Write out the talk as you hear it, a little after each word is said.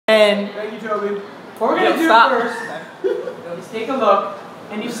And thank you, Toby. what we're going to do first is take a look.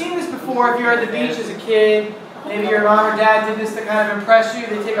 And you've seen this before if you're at the beach as a kid. Maybe your mom or dad did this to kind of impress you.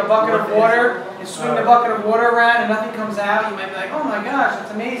 They take a bucket of water and swing the bucket of water around and nothing comes out. You might be like, oh my gosh,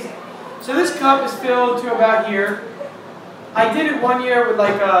 that's amazing. So this cup is filled to about here. I did it one year with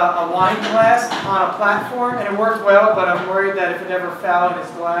like a wine glass on a platform and it worked well, but I'm worried that if it ever fell in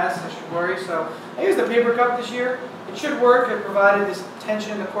its glass, I should worry. So I used a paper cup this year. It should work, provided this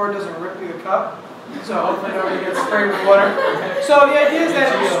tension in the cord doesn't rip through the cup. So hopefully nobody gets sprayed with water. So the idea is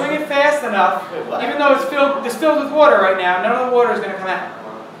that if you swing it fast enough, even though it's filled with water right now, none of the water is going to come out.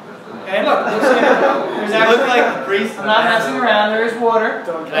 Okay, look, there's actually like grease. I'm not messing around. There is water.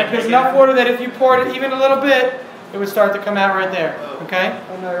 There's enough water that if you poured it even a little bit, it would start to come out right there. Okay.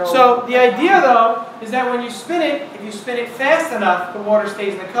 So the idea though is that when you spin it, if you spin it fast enough, the water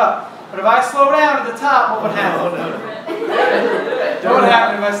stays in the cup. But if I slow down at the top, what would happen? What would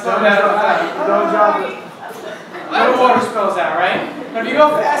happen if I slow down at the top? Don't drop it. The water spills out, right? But if you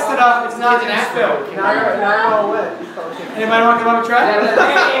go fast enough, it's not going to spill. Now you're all wet. Anybody want to come up and try? You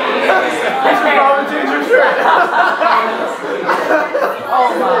should probably change your shirt.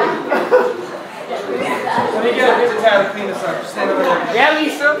 Oh my. Let me get a paper towel to clean this up. Stand over there. Yeah,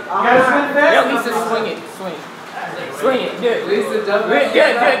 Lisa. You gotta spin it fast? Yeah, Lisa, swing it. Swing it. Good. Lisa, jump Good.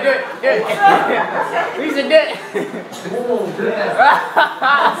 Lisa, good.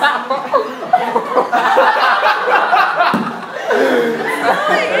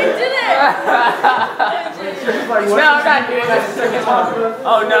 No, I'm not doing this.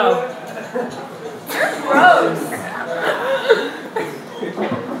 Oh no. You're gross.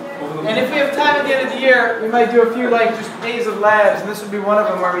 And if we have time at the end of the year, we might do a few like just days of labs, and this would be one of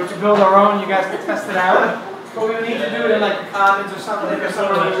them where we could build our own. You guys can test it out. But we would need to do it in like the commons or something,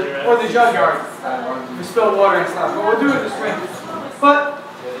 or the jug yard. We spill water and stuff. But we'll do it this way. But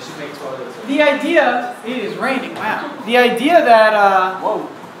the idea, it is raining. Wow. The idea that whoa,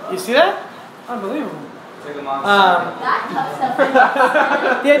 you see that? Unbelievable. The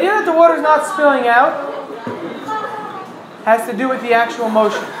idea that the water is not spilling out has to do with the actual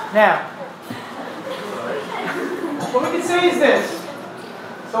motion. Now, what we can say is this.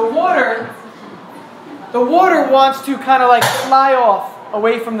 The water wants to kind of like fly off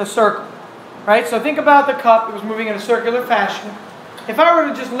away from the circle. Right? So think about the cup. It was moving in a circular fashion. If I were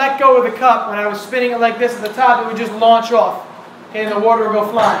to just let go of the cup when I was spinning it like this at the top, it would just launch off. Okay, and the water would go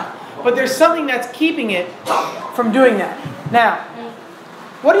flying. But there's something that's keeping it from doing that. Now,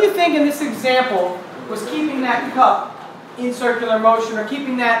 what do you think in this example was keeping that cup in circular motion, or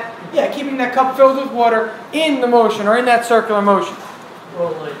keeping that cup filled with water in the motion, or in that circular motion?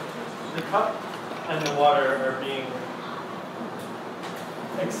 Well, like, the cup and the water are being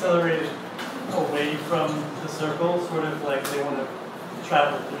accelerated away from the circle, sort of like they want to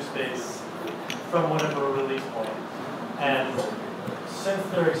travel through space from whatever release point. And since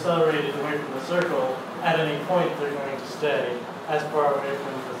they're accelerated away from the circle, at any point they're going to stay as far away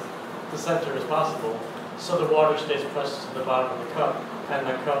from the center as possible. So the water stays pressed to the bottom of the cup, and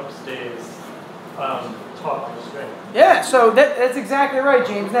the cup stays taut on the string. Yeah, so that's exactly right,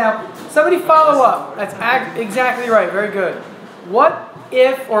 James. Now, somebody follow up. That's exactly right. Very good. What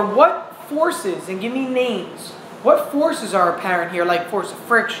if, or what forces, and give me names, what forces are apparent here, like force of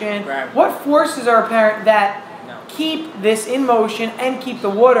friction? Gravity. What forces are apparent that keep this in motion and keep the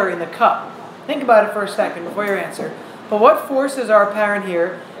water in the cup? Think about it for a second before you answer. But what forces are apparent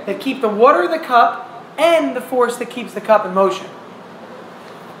here that keep the water in the cup and the force that keeps the cup in motion?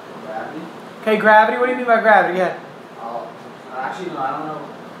 Gravity? Okay, gravity. What do you mean by gravity? Yeah. Actually, no, I don't know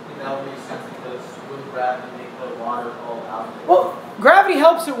if that would make sense because would gravity make the water fall out? Well, gravity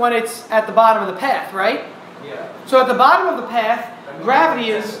helps it when it's at the bottom of the path, right? Yeah. So at the bottom of the path, gravity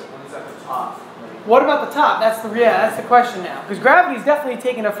is... When it's at the top. What about the top? That's the question now. Because gravity is definitely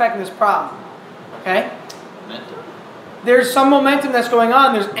taking effect in this problem. Okay? There's some momentum that's going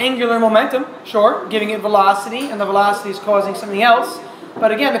on. There's angular momentum, sure, giving it velocity, and the velocity is causing something else.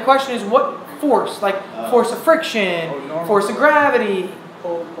 But again, the question is what force? Like force of friction, force of gravity.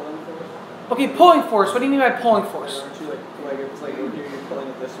 Pulling force. Okay, pulling force. What do you mean by pulling force? Aren't you like it's like you're pulling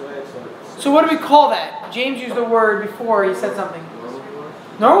it this way, So what do we call that? James used the word before. He said something.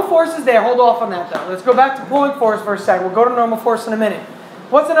 Normal force is there. Hold off on that though. Let's go back to pulling force for a second. We'll go to normal force in a minute.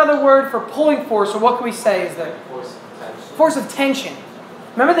 What's another word for pulling force, or what can we say is the force of tension?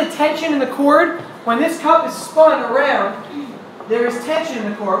 Remember the tension in the cord? When this cup is spun around, there is tension in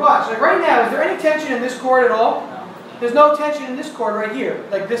the cord. Watch. Like right now, is there any tension in this cord at all? There's no tension in this cord right here.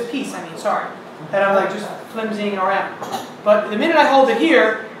 Like this piece, sorry. That I'm like just flimsying around. But the minute I hold it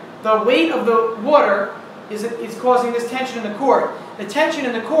here, the weight of the water is causing this tension in the cord. The tension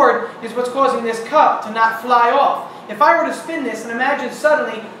in the cord is what's causing this cup to not fly off. If I were to spin this, and imagine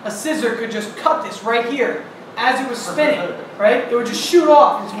suddenly a scissor could just cut this right here as it was spinning, right? It would just shoot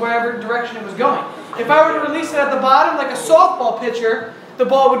off into wherever direction it was going. If I were to release it at the bottom, like a softball pitcher, the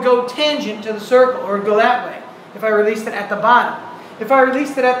ball would go tangent to the circle, or go that way, if I released it at the bottom. If I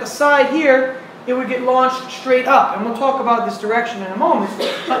released it at the side here, it would get launched straight up. And we'll talk about this direction in a moment.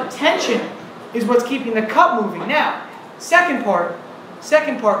 But tension is what's keeping the cup moving. Now, second part,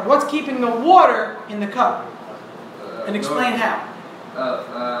 what's keeping the water in the cup? And explain how.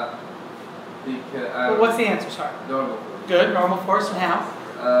 Well, what's the answer, sorry? Normal. Good, normal force, and how?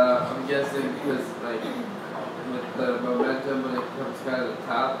 I'm guessing because, like, with the momentum when it comes kind of the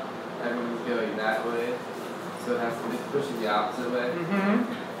top, everyone's going that way, so it has to be pushing the opposite way.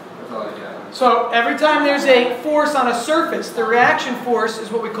 That's all I got. So every time there's a force on a surface, the reaction force is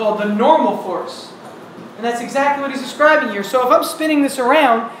what we call the normal force. And that's exactly what he's describing here. So if I'm spinning this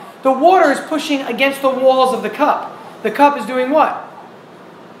around, the water is pushing against the walls of the cup. The cup is doing what?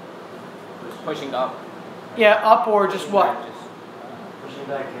 Just pushing up. Yeah, up or just what?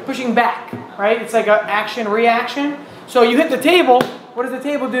 Pushing back, right? It's like an action-reaction. So you hit the table, what does the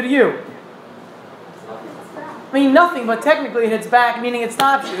table do to you? I mean, nothing, but technically it hits back, meaning it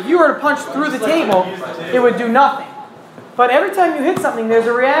stops you. If you were to punch through the table, it would do nothing. But every time you hit something, there's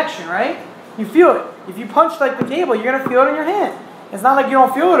a reaction, right? You feel it. If you punch like the table, you're going to feel it in your hand. It's not like you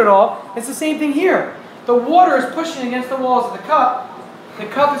don't feel it at all. It's the same thing here. The water is pushing against the walls of the cup. The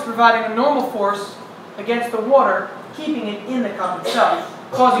cup is providing a normal force against the water, keeping it in the cup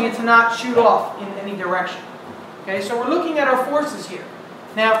itself, causing it to not shoot off in any direction. Okay, so we're looking at our forces here.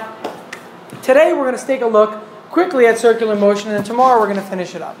 Now, today we're going to take a look quickly at circular motion, and then tomorrow we're going to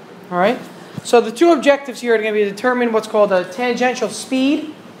finish it up. All right? So the two objectives here are going to be to determine what's called a tangential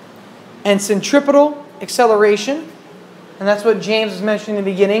speed and centripetal acceleration. And that's what James was mentioning in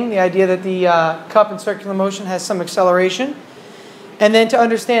the beginning, the idea that the cup in circular motion has some acceleration. And then to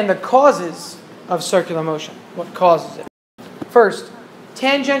understand the causes of circular motion, what causes it. First,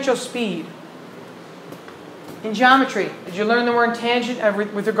 tangential speed. In geometry, did you learn the word tangent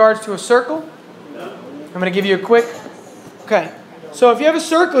with regards to a circle? No. I'm going to give you a quick... Okay. So if you have a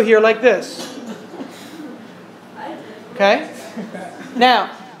circle here like this. Okay?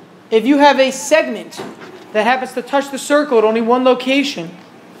 Now, if you have a segment that happens to touch the circle at only one location,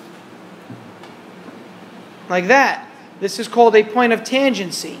 like that, this is called a point of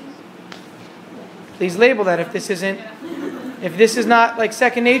tangency. Please label that if this is not like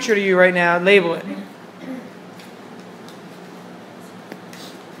second nature to you right now, label it.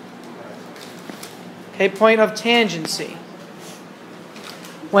 Okay, point of tangency.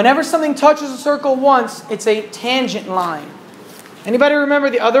 Whenever something touches a circle once, it's a tangent line. Anybody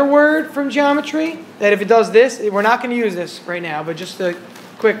remember the other word from geometry? That if it does this, we're not going to use this right now, but just a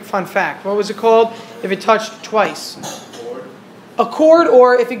quick fun fact. What was it called if it touched twice? A chord,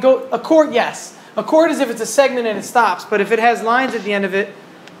 or if it a chord, yes. A chord is if it's a segment and it stops, but if it has lines at the end of it,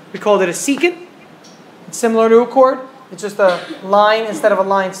 we called it a secant. It's similar to a chord. It's just a line instead of a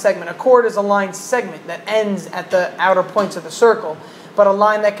line segment. A chord is a line segment that ends at the outer points of the circle, but a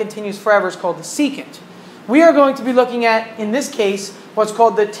line that continues forever is called the secant. We are going to be looking at, in this case, what's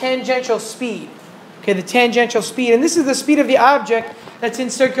called the tangential speed. Okay, the tangential speed. And this is the speed of the object that's in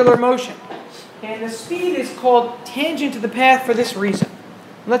circular motion. And the speed is called tangent to the path for this reason.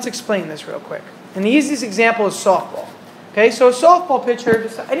 Let's explain this real quick. And the easiest example is softball. Okay, so a softball pitcher,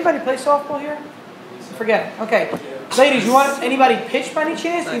 anybody play softball here? Forget it. Okay. Ladies, you want anybody pitch by any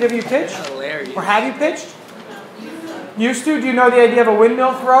chance? Either of you pitch? Or have you pitched? Used to? Do you know the idea of a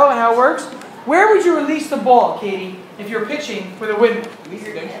windmill throw and how it works? Where would you release the ball, Katie, if you're pitching with a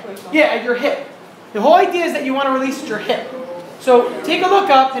windmill? Yeah, at your hip. The whole idea is that you want to release at your hip. So take a look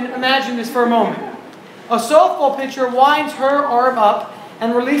up and imagine this for a moment. A softball pitcher winds her arm up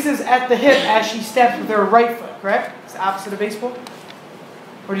and releases at the hip as she steps with her right foot, correct? It's the opposite of baseball?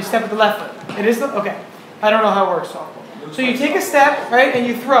 Or do you step with the left foot? It is the... Okay. I don't know how it works, softball. So you take a step, right, and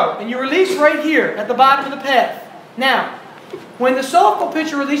you throw. And you release right here at the bottom of the path. Now, when the softball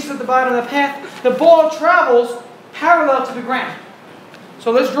pitcher releases at the bottom of the path, the ball travels parallel to the ground.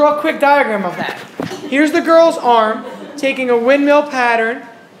 So let's draw a quick diagram of that. Here's the girl's arm taking a windmill pattern,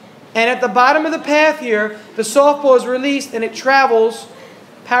 and at the bottom of the path here, the softball is released and it travels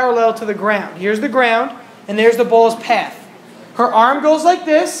parallel to the ground. Here's the ground, and there's the ball's path. Her arm goes like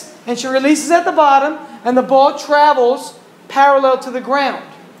this, and she releases at the bottom, and the ball travels parallel to the ground.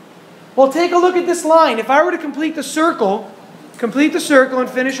 Well, take a look at this line. If I were to complete the circle and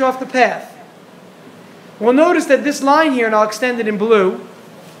finish off the path, we'll notice that this line here, and I'll extend it in blue,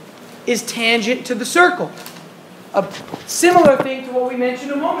 is tangent to the circle. A similar thing to what we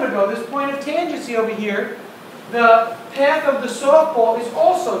mentioned a moment ago. This point of tangency over here, the path of the softball is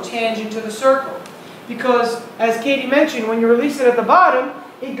also tangent to the circle. Because, as Katie mentioned, when you release it at the bottom,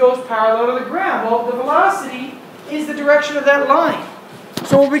 it goes parallel to the ground. Well, the velocity is the direction of that line.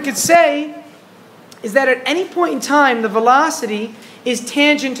 So what we could say is that at any point in time, the velocity is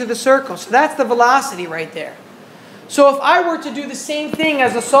tangent to the circle. So that's the velocity right there. So if I were to do the same thing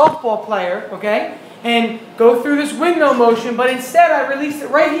as a softball player, okay, and go through this windmill motion, but instead I release it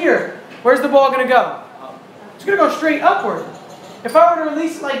right here, where's the ball going to go? It's going to go straight upward. If I were to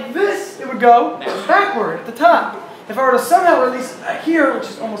release it like this, it would go backward at the top. If I were to somehow release it here, which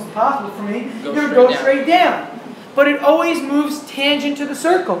is almost impossible for me, it would go straight down. But it always moves tangent to the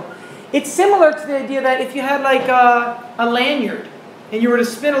circle. It's similar to the idea that if you had like a lanyard, and you were to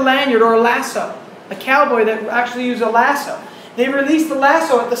spin a lanyard or a lasso, a cowboy that actually used a lasso, they release the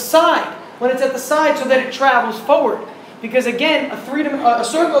lasso at the side, when it's at the side, so that it travels forward. Because again, a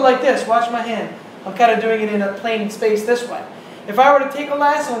circle like this, watch my hand, I'm kind of doing it in a plane space this way. If I were to take a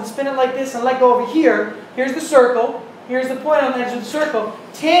lasso and spin it like this and let go over here, here's the circle, here's the point on the edge of the circle,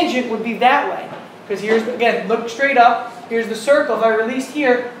 tangent would be that way. Because here's, again, look straight up, here's the circle. If I released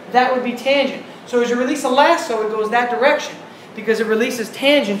here, that would be tangent. So as you release a lasso, it goes that direction, because it releases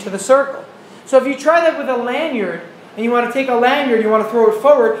tangent to the circle. So if you try that with a lanyard, and you want to take a lanyard, you want to throw it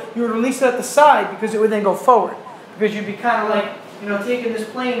forward, you would release it at the side, because it would then go forward. Because you'd be kind of like, you know, taking this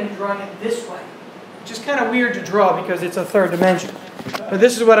plane and drawing it this way. Which is kind of weird to draw because it's a third dimension. But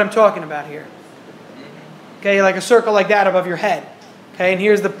this is what I'm talking about here. Okay, like a circle like that above your head. Okay, and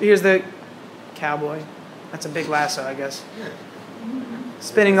here's the cowboy. That's a big lasso, I guess.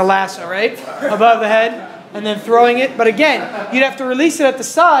 Spinning the lasso, right? Above the head, and then throwing it. But again, you'd have to release it at the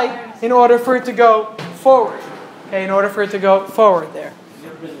side in order for it to go forward. Okay, in order for it to go forward there. You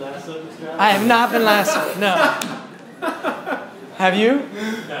ever been lassoed, Mr. Allen? I have not been lassoed, no. Have you?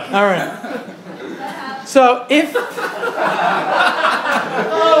 No. All right. So if...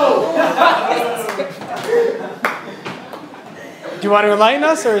 Do you want to enlighten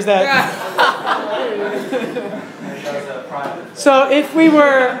us, or is that... So if we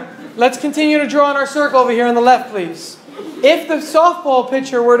were... Let's continue to draw on our circle over here on the left, please. If the softball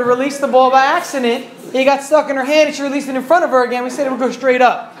pitcher were to release the ball by accident, it got stuck in her hand and she released it in front of her again, we said it would go straight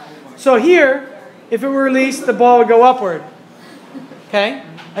up. So here, if it were released, the ball would go upward. Okay?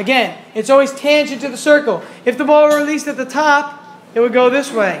 Again, it's always tangent to the circle. If the ball were released at the top, it would go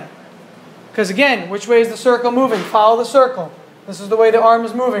this way. Because again, which way is the circle moving? Follow the circle. This is the way the arm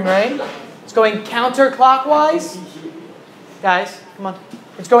is moving, right? It's going counterclockwise. Guys, come on.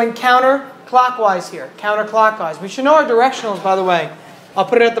 It's going counterclockwise here. Counterclockwise. We should know our directionals, by the way. I'll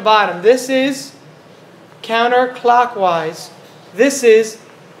put it at the bottom. This is counterclockwise. This is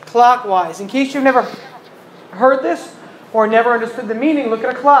clockwise. In case you've never heard this or never understood the meaning, look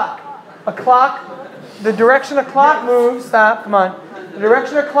at a clock. A clock, the direction a clock moves, stop, come on. The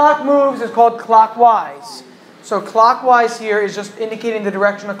direction a clock moves is called clockwise. So clockwise here is just indicating the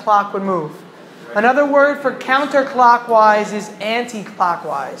direction a clock would move. Another word for counterclockwise is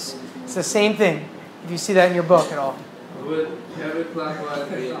anti-clockwise. It's the same thing, if you see that in your book at all. Would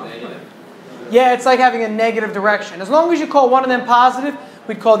counterclockwise be a negative? Yeah, it's like having a negative direction. As long as you call one of them positive,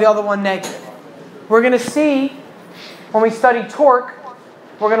 we'd call the other one negative. We're going to see, when we study torque,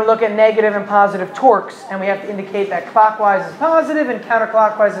 we're going to look at negative and positive torques, and we have to indicate that clockwise is positive and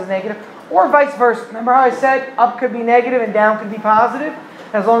counterclockwise is negative, or vice versa. Remember how I said up could be negative and down could be positive?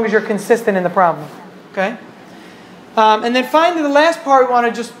 As long as you're consistent in the problem. Okay? And then finally, the last part we want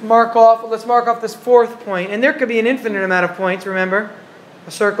to just mark off. Let's mark off this fourth point. And there could be an infinite amount of points, remember?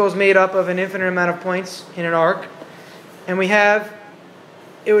 A circle is made up of an infinite amount of points in an arc. And we have,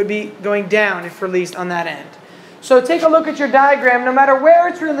 it would be going down if released on that end. So take a look at your diagram. No matter where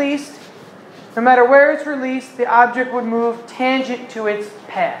it's released, the object would move tangent to its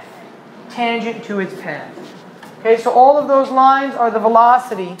path. Tangent to its path. Okay, so all of those lines are the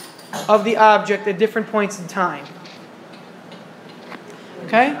velocity of the object at different points in time.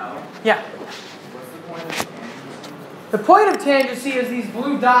 Okay? Yeah. The point of tangency is these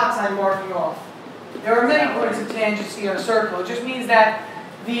blue dots I'm marking off. There are many points of tangency on a circle. It just means that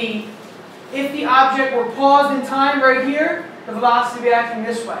if the object were paused in time right here, the velocity would be acting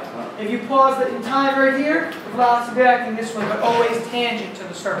this way. If you pause it in time right here, the velocity would be acting this way, but always tangent to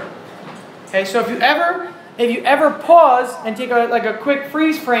the circle. Okay, so if you ever pause and take a quick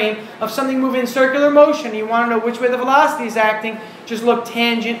freeze frame of something moving in circular motion, and you want to know which way the velocity is acting, just look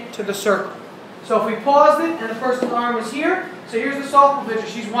tangent to the circle. So if we paused it and the person's arm was here, so here's the softball pitcher.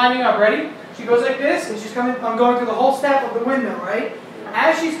 She's winding up. Ready? She goes like this, and she's coming. I'm going through the whole step of the windmill, right?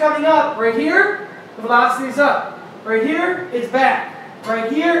 As she's coming up, right here, the velocity is up. Right here, it's back.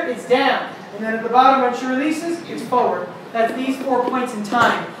 Right here, it's down. And then at the bottom, when she releases, it's forward. That's these 4 points in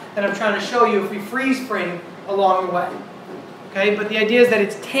time that I'm trying to show you if we freeze frame along the way. Okay, but the idea is that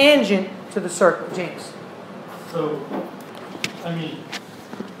it's tangent to the circle. James. So, I mean,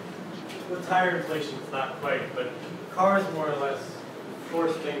 with tire inflation, it's not quite, but cars more or less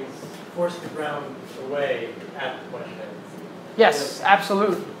force the ground away at the push ends. Yes,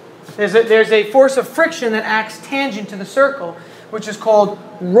 absolutely. There's a force of friction that acts tangent to the circle, which is called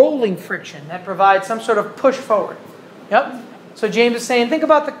rolling friction, that provides some sort of push forward. Yep. So James is saying, think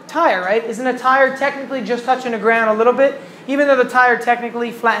about the tire, right? Isn't a tire technically just touching the ground a little bit? Even though the tire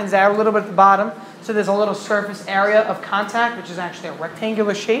technically flattens out a little bit at the bottom, so there's a little surface area of contact, which is actually a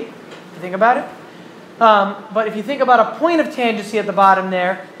rectangular shape, if you think about it. But if you think about a point of tangency at the bottom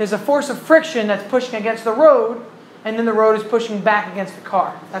there's a force of friction that's pushing against the road, and then the road is pushing back against the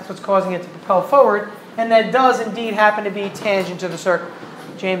car. That's what's causing it to propel forward, and that does indeed happen to be tangent to the circle.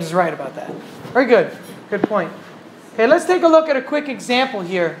 James is right about that. Very good. Good point. Okay, let's take a look at a quick example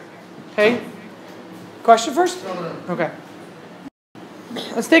here. Okay? Question first? Okay.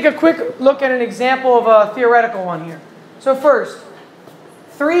 Let's take a quick look at an example of a theoretical one here. So first,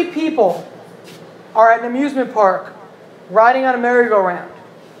 3 people are at an amusement park riding on a merry-go-round.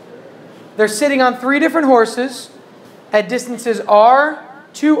 They're sitting on 3 different horses at distances r,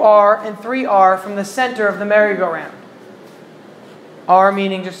 2r, and 3r from the center of the merry-go-round. R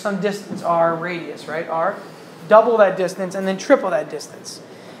meaning just some distance, r radius, right? R. Double that distance and then triple that distance.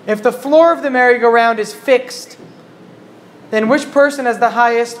 If the floor of the merry-go-round is fixed, then which person has the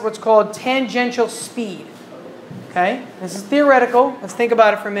highest, what's called tangential speed? Okay? This is theoretical. Let's think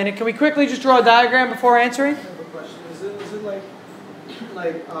about it for a minute. Can we quickly just draw a diagram before answering? I have a question. Is it like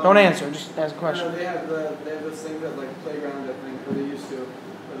Don't answer, just ask a question. they have this thing that like playground, I think, where they used to,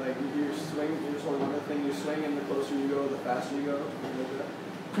 where like you swing, you just hold on to the thing, you swing, and the closer you go, the faster you go. Like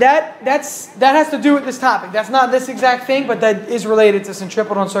that. That has to do with this topic. That's not this exact thing, but that is related to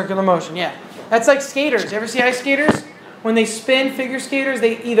centripetal and circular motion. Yeah, that's like skaters. You ever see ice skaters? When they spin, figure skaters,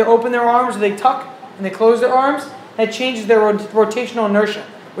 they either open their arms or they tuck and they close their arms. That changes their rotational inertia,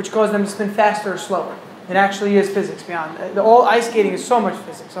 which causes them to spin faster or slower. It actually is physics beyond. All ice skating is so much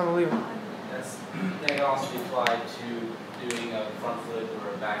physics, unbelievable. That can also be applied to doing a front flip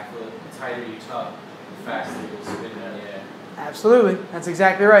or a back flip. The tighter you tuck, the faster you'll spin in the air. Absolutely. That's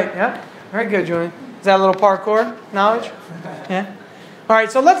exactly right. Yeah. Very good, Julian. Is that a little parkour knowledge? Yeah. All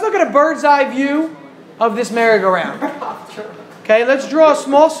right, so let's look at a bird's eye view of this merry-go-round. Okay, let's draw a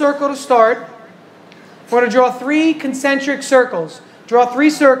small circle to start. We're going to draw 3 concentric circles. Draw 3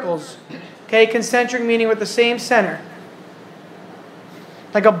 circles. Okay, concentric meaning with the same center.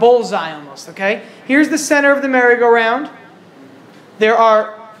 Like a bullseye almost, okay? Here's the center of the merry-go-round. There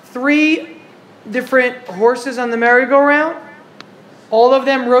are 3 different horses on the merry-go-round. All of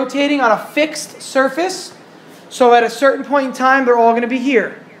them rotating on a fixed surface. So at a certain point in time, they're all going to be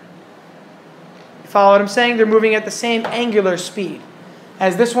here. You follow what I'm saying? They're moving at the same angular speed.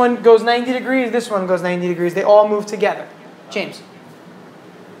 As this one goes 90 degrees, this one goes 90 degrees. They all move together. James.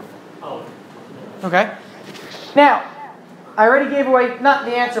 Oh. Okay. Now, I already gave away, not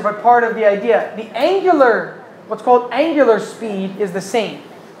the answer, but part of the idea. The angular, what's called angular speed is the same.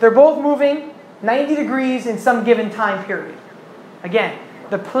 They're both moving 90 degrees in some given time period. Again,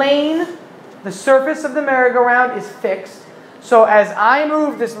 the plane, the surface of the merry-go-round is fixed. So as I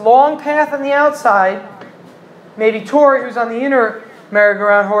move this long path on the outside, maybe Tori, who's on the inner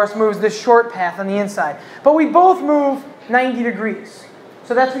merry-go-round horse, moves this short path on the inside. But we both move 90 degrees.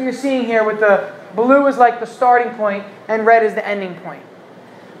 So that's what you're seeing here with the blue is like the starting point and red is the ending point.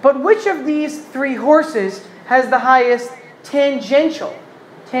 But which of these 3 horses has the highest tangential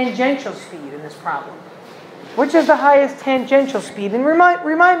speed in this problem? Which is the highest tangential speed? And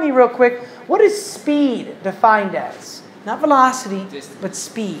remind me real quick, what is speed defined as? Not velocity, but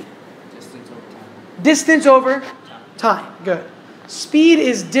speed. Distance over time. Good. Speed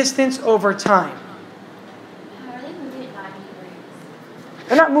is distance over time. How are they moving at 90 degrees?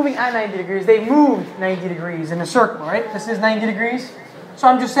 They're not moving at 90 degrees. They moved 90 degrees in a circle, right? This is 90 degrees. So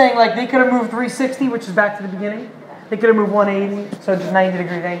I'm just saying, like, they could have moved 360, which is back to the beginning. They could have moved 180, so just 90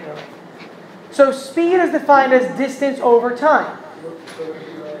 degrees angle. So speed is defined as distance over time.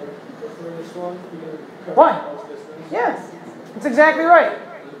 Why? Yes, that's exactly right.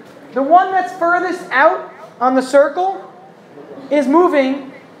 The one that's furthest out on the circle is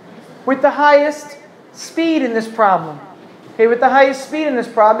moving with the highest speed in this problem. Okay, with the highest speed in this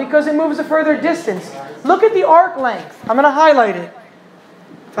problem because it moves a further distance. Look at the arc length. I'm going to highlight it.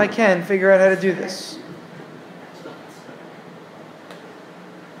 If I can, figure out how to do this.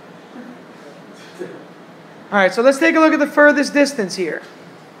 All right, so let's take a look at the furthest distance here.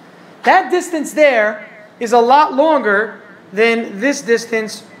 That distance there is a lot longer than this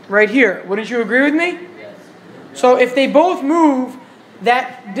distance right here. Wouldn't you agree with me? Yes. So if they both move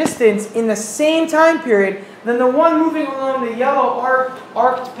that distance in the same time period, then the one moving along the yellow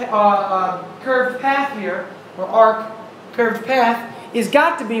curved path here, or curved path, has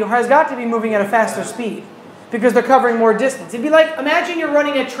got to be moving at a faster speed because they're covering more distance. It'd be like, imagine you're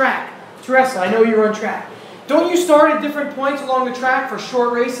running a track. Teresa, I know you run track. Don't you start at different points along the track for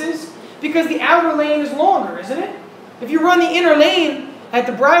short races? Because the outer lane is longer, isn't it? If you run the inner lane at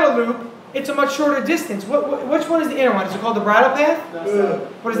the bridle loop, it's a much shorter distance. Which one is the inner one? Is it called the bridle path?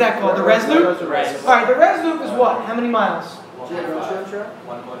 What is that called? The res loop? All right, the res loop is what? How many miles?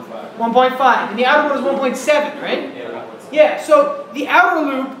 1.5. 1.5. And the outer one is 1.7, right? Yeah, 1.7. Yeah, so the outer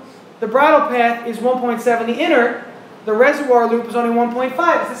loop, the bridle path, is 1.7. The inner, the reservoir loop, is only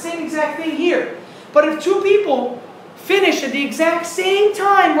 1.5. It's the same exact thing here. But if two people finish at the exact same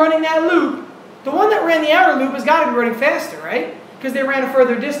time running that loop, the one that ran the outer loop has got to be running faster, right? Because they ran a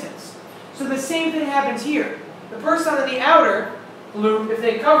further distance. So the same thing happens here. The person on the outer loop, if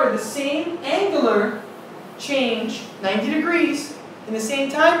they cover the same angular change, 90 degrees, in the same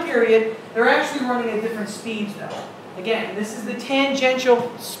time period, they're actually running at different speeds though. Again, this is the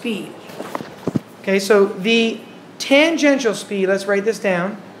tangential speed. Okay, so the tangential speed, let's write this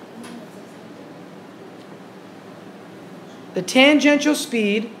down. The tangential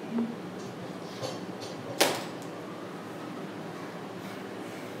speed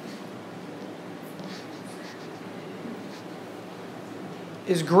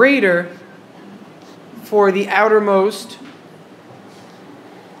is greater for the outermost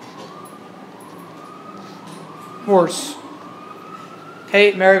horse.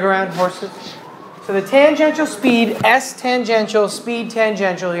 Okay, merry-go-round horses. So the tangential speed, S tangential, speed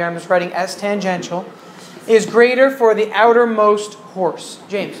tangential here, I'm just writing S tangential, is greater for the outermost horse.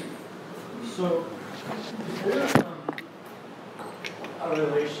 James. So, is there a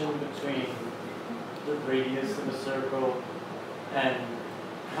relation between the radius of a circle and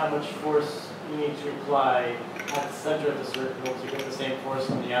how much force you need to apply at the center of the circle to get the same force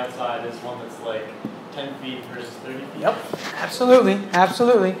on the outside as one that's like 10 feet versus 30 feet? Yep, absolutely,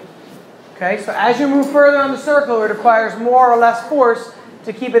 absolutely. Okay, so as you move further on the circle, it requires more or less force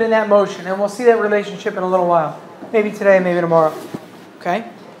to keep it in that motion. And we'll see that relationship in a little while. Maybe today, maybe tomorrow. Okay?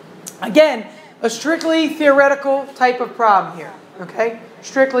 Again, a strictly theoretical type of problem here. Okay?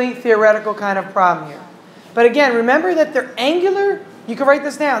 Strictly theoretical kind of problem here. But again, remember that their angular, you can write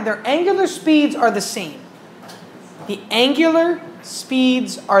this down, their angular speeds are the same. The angular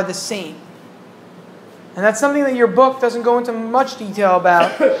speeds are the same. And that's something that your book doesn't go into much detail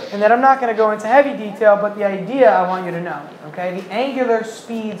about, and that I'm not going to go into heavy detail, but the idea I want you to know. Okay? The angular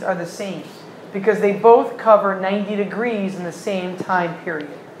speeds are the same because they both cover 90 degrees in the same time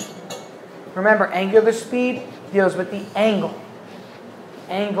period. Remember, angular speed deals with the angle.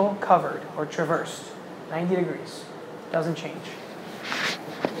 Angle covered or traversed. 90 degrees. Doesn't change.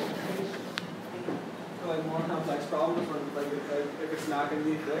 For like more complex problems, or like if it's not going to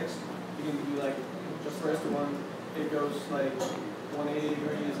be fixed, you can do like just first one. It goes like 180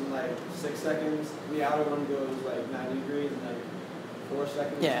 degrees in like 6 seconds. The outer one goes like 90 degrees in like 4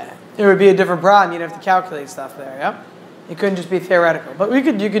 seconds. Yeah, it would be a different problem. You'd have to calculate stuff there. Yeah, it couldn't just be theoretical. But you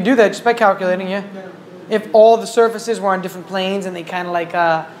could do that just by calculating. Yeah, if all the surfaces were on different planes and they kind of like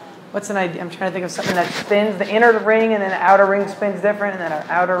what's an idea? I'm trying to think of something that spins. The inner ring and then the outer ring spins different, and then our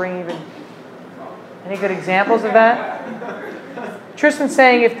outer ring even. Any good examples of that? Tristan's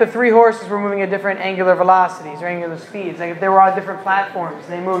saying if the three horses were moving at different angular velocities or angular speeds, like if they were on different platforms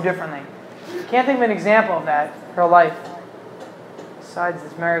and they moved differently. Can't think of an example of that in real life. Besides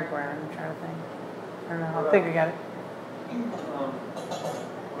this merry-go-round, I'm trying to think. I don't know. I think I got it.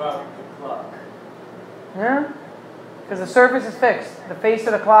 About the clock. Yeah? Because the surface is fixed. The face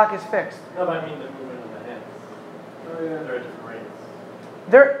of the clock is fixed. No, but I mean the movement of the hands. Oh yeah. They're at different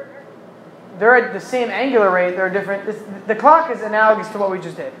rates. They're at the same angular rate. They're different. The clock is analogous to what we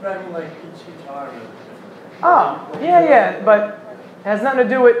just did. But I mean like each arm is different. Oh, yeah, but it has nothing to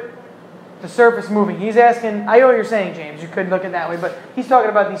do with the surface moving. He's asking, I know what you're saying, James. You could look at it that way, but he's talking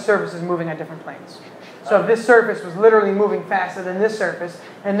about these surfaces moving at different planes. So if this surface was literally moving faster than this surface,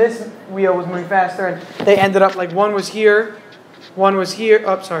 and this wheel was moving faster, and they ended up like one was here, one was here,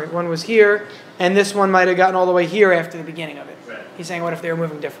 and this one might have gotten all the way here after the beginning of it. Right. He's saying, what if they were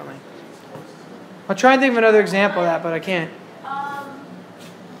moving differently? I'll try and think of another example of that, but I can't.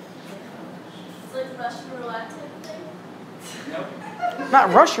 It's like Russian roulette type thing.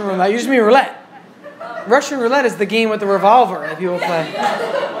 Not Russian roulette, I used to mean roulette. Russian roulette is the game with the revolver that people play.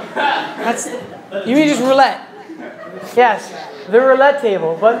 You mean just roulette? Yes, the roulette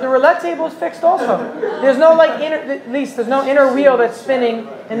table. But the roulette table is fixed also. There's no there's no inner wheel that's spinning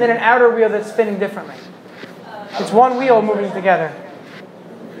and then an outer wheel that's spinning differently. It's one wheel moving together.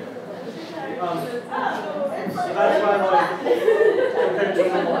 So that's why, like, compared to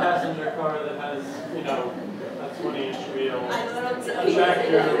a normal passenger car that has, you know, a 20-inch wheel, a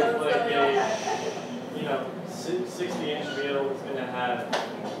tractor with like a, you know, 60-inch wheel is going to have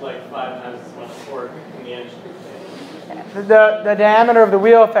like 5 times as much torque in the engine. The diameter of the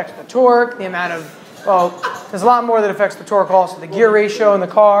wheel affects the torque, the amount of, well, there's a lot more that affects the torque also, the gear ratio in the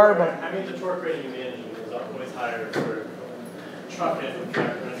car. But I mean, the torque rating in the engine is always higher for truck and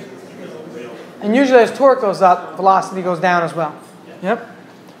tractor engines because of the wheel. And usually as torque goes up, velocity goes down as well. Yep.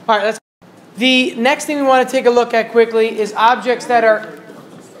 All right, the next thing we want to take a look at quickly is objects that are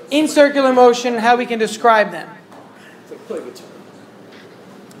in circular motion, how we can describe them.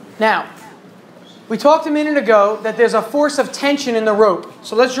 Now, we talked a minute ago that there's a force of tension in the rope.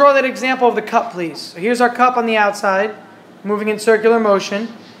 So let's draw that example of the cup, please. So here's our cup on the outside, moving in circular motion.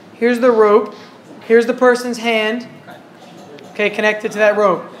 Here's the rope. Here's the person's hand, okay, connected to that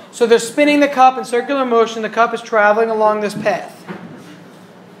rope. So they're spinning the cup in circular motion. The cup is traveling along this path.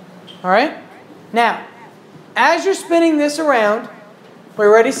 All right? Now, as you're spinning this around, we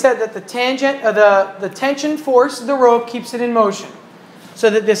already said that the tension force of the rope keeps it in motion. So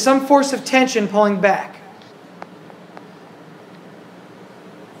that there's some force of tension pulling back.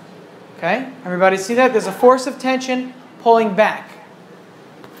 Okay? Everybody see that? There's a force of tension pulling back.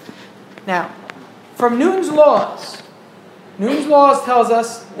 Now, from Newton's laws tells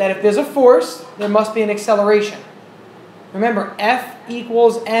us that if there's a force, there must be an acceleration. Remember, F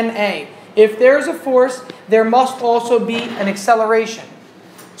equals ma. If there's a force, there must also be an acceleration.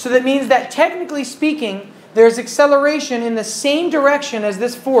 So that means that technically speaking, there's acceleration in the same direction as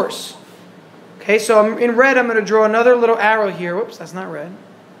this force. Okay, so in red, I'm going to draw another little arrow here. Whoops, that's not red.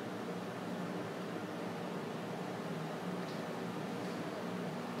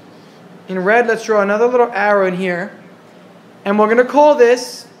 In red, let's draw another little arrow in here. And we're going to call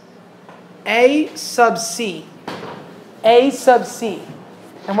this A sub C. A sub C.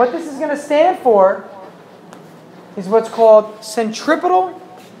 And what this is going to stand for is what's called centripetal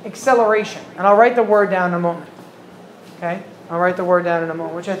acceleration. And I'll write the word down in a moment. Okay? I'll write the word down in a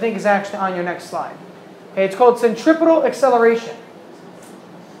moment, which I think is actually on your next slide. Okay, it's called centripetal acceleration.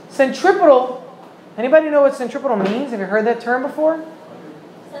 Centripetal, anybody know what centripetal means? Have you heard that term before?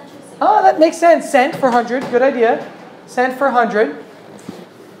 Oh, that makes sense. Cent for 100. Good idea. Cent for 100.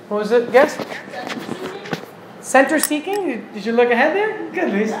 What was it? Guess? Center seeking? Did you look ahead there?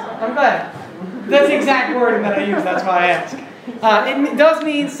 Good, Lisa. I'm glad. That's the exact wording that I use. That's why I asked. It does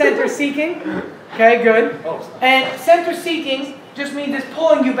mean center seeking. Okay, good. And center seeking just means it's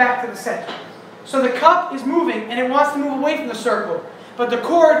pulling you back to the center. So the cup is moving and it wants to move away from the circle, but the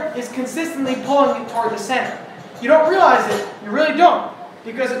cord is consistently pulling it toward the center. You don't realize it. You really don't,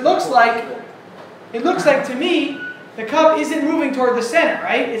 because it looks like to me the cup isn't moving toward the center,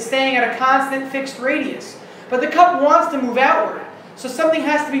 right? It's staying at a constant fixed radius. But the cup wants to move outward. So something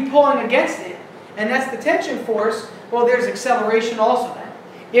has to be pulling against it. And that's the tension force. Well, there's acceleration also then.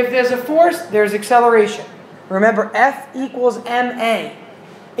 If there's a force, there's acceleration. Remember, F equals ma.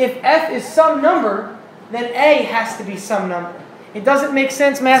 If F is some number, then A has to be some number. It doesn't make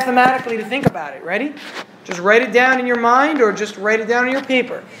sense mathematically to think about it. Ready? Just write it down in your mind or just write it down on your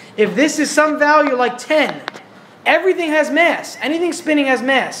paper. If this is some value like 10, everything has mass. Anything spinning has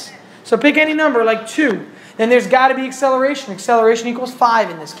mass. So pick any number like 2. Then there's got to be acceleration. Acceleration equals 5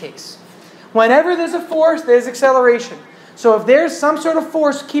 in this case. Whenever there's a force, there's acceleration. So if there's some sort of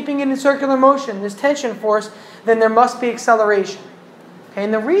force keeping it in circular motion, this tension force, then there must be acceleration. Okay,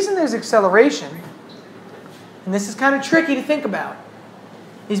 and the reason there's acceleration, and this is kind of tricky to think about,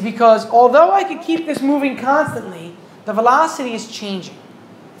 is because although I could keep this moving constantly, the velocity is changing.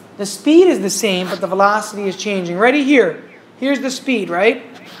 The speed is the same, but the velocity is changing. Ready here. Here's the speed, right?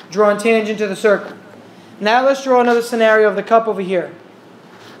 Drawing tangent to the circle. Now let's draw another scenario of the cup over here.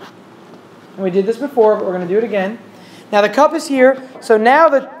 And we did this before, but we're going to do it again. Now the cup is here, so now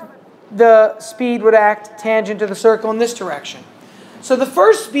the speed would act tangent to the circle in this direction. So the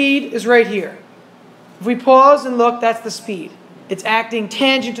first speed is right here. If we pause and look, that's the speed. It's acting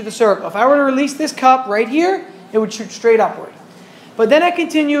tangent to the circle. If I were to release this cup right here, it would shoot straight upward. But then I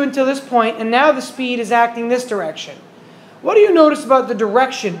continue until this point, and now the speed is acting this direction. What do you notice about the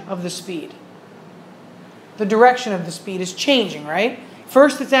direction of the speed? The direction of the speed is changing, right?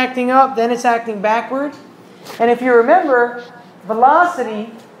 First it's acting up, then it's acting backward. And if you remember, velocity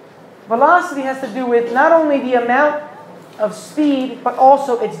has to do with not only the amount of speed, but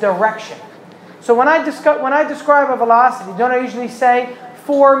also its direction. So when I describe a velocity, don't I usually say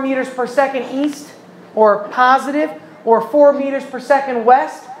 4 meters per second east, or positive, or 4 meters per second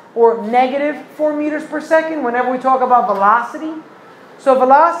west, or negative 4 meters per second whenever we talk about velocity? So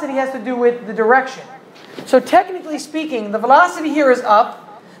velocity has to do with the direction. So technically speaking, the velocity here is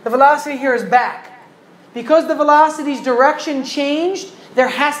up, the velocity here is back. Because the velocity's direction changed, there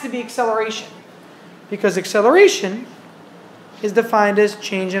has to be acceleration. Because acceleration is defined as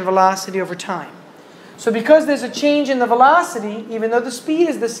change in velocity over time. So because there's a change in the velocity, even though the speed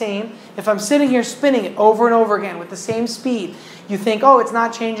is the same, if I'm sitting here spinning it over and over again with the same speed, you think, oh, it's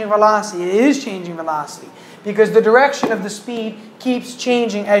not changing velocity. It is changing velocity. Because the direction of the speed keeps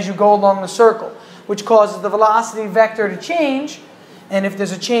changing as you go along the circle, which causes the velocity vector to change. And if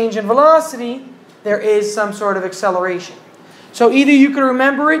there's a change in velocity, there is some sort of acceleration. So either you can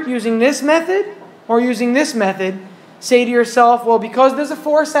remember it using this method or using this method. Say to yourself, well, because there's a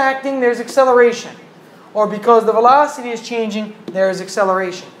force acting, there's acceleration. Or because the velocity is changing, there is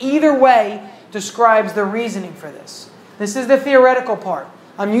acceleration. Either way describes the reasoning for this. This is the theoretical part.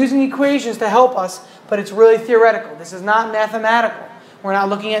 I'm using equations to help us, but it's really theoretical. This is not mathematical. We're not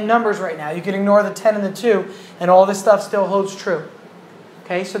looking at numbers right now. You can ignore the 10 and the 2, and all this stuff still holds true.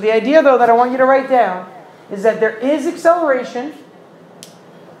 Okay, so the idea, though, that I want you to write down is that there is acceleration.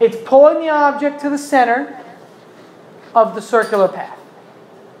 It's pulling the object to the center of the circular path.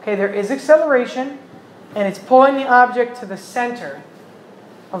 Okay, there is acceleration, and it's pulling the object to the center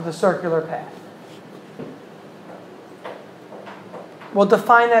of the circular path. We'll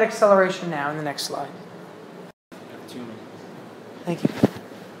define that acceleration now in the next slide. Thank you.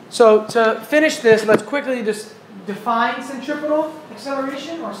 So to finish this, let's quickly just define centripetal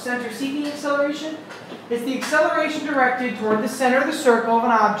acceleration or center-seeking acceleration. It's the acceleration directed toward the center of the circle of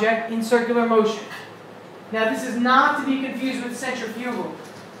an object in circular motion. Now this is not to be confused with centrifugal.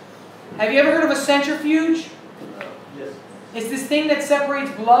 Have you ever heard of a centrifuge? Yes. It's this thing that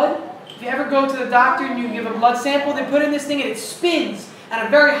separates blood. If you ever go to the doctor and you give a blood sample, they put in this thing and it spins at a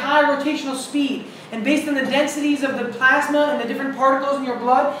very high rotational speed. And based on the densities of the plasma and the different particles in your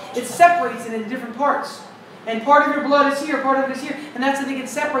blood, it separates it into different parts. And part of your blood is here, part of it is here, and that's the thing it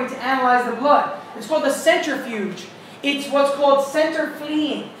separates to analyze the blood. It's called a centrifuge. It's what's called center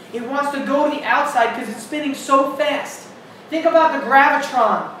fleeing. It wants to go to the outside because it's spinning so fast. Think about the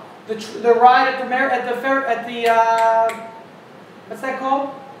gravitron, the ride at the what's that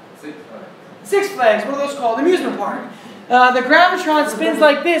called? Six Flags. Six Flags. What are those called? Amusement park. The gravitron spins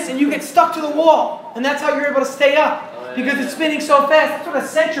like this, and you get stuck to the wall, and that's how you're able to stay up because it's spinning so fast. That's what a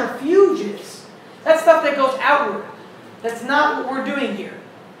centrifuge is. That's stuff that goes outward. That's not what we're doing here.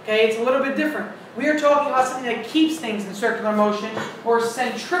 Okay, it's a little bit different. We are talking about something that keeps things in circular motion, or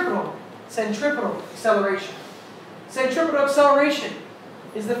centripetal acceleration. Centripetal acceleration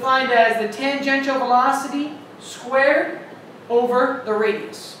is defined as the tangential velocity squared over the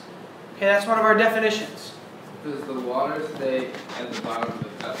radius. Okay, that's one of our definitions. Does the water stay at the bottom of the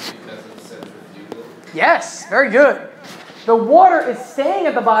cup because it's centrifugal? Yes, very good. The water is staying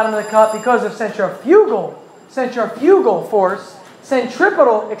at the bottom of the cup because of centrifugal force.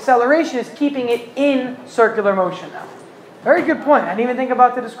 Centripetal acceleration is keeping it in circular motion now. Very good point. I didn't even think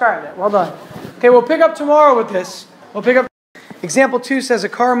about to describe that. Well done. Okay, we'll pick up tomorrow with this. We'll pick up. Example 2 says a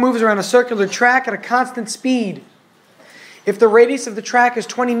car moves around a circular track at a constant speed. If the radius of the track is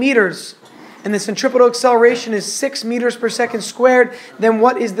 20 meters and the centripetal acceleration is 6 meters per second squared, then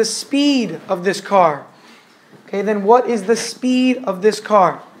what is the speed of this car? Okay, then what is the speed of this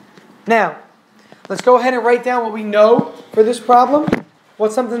car? Now, let's go ahead and write down what we know for this problem.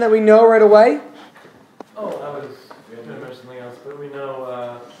 What's something that we know right away? Oh, I was going to mention something else, but we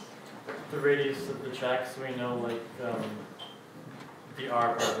know the radius of the track, so we know like the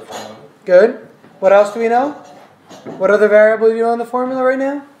arc of the formula. Good. What else do we know? What other variable do you know in the formula right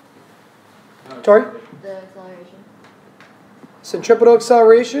now? Tori? The acceleration. Centripetal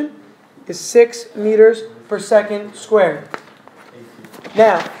acceleration is 6 meters per second squared.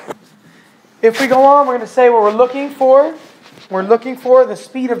 Now, if we go on, we're going to say what we're looking for. We're looking for the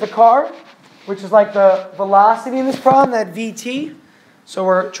speed of the car, which is like the velocity in this problem, that VT. So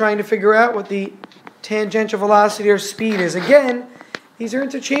we're trying to figure out what the tangential velocity or speed is. Again, these are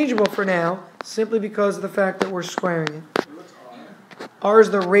interchangeable for now, simply because of the fact that we're squaring it. R is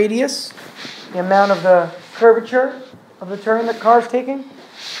the radius, the amount of the curvature of the turn the car is taking.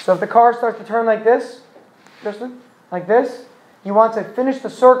 So if the car starts to turn like this, Justin, like this, you want to finish the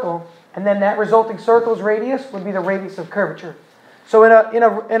circle, and then that resulting circle's radius would be the radius of curvature. So in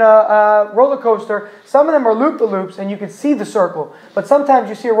a roller coaster, some of them are loop-the-loops, and you can see the circle. But sometimes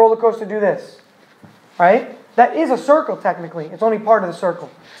you see a roller coaster do this, right? That is a circle technically. It's only part of the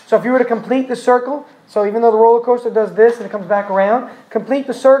circle. So if you were to complete the circle, so even though the roller coaster does this and it comes back around, complete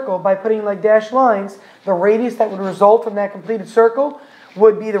the circle by putting like dashed lines, the radius that would result from that completed circle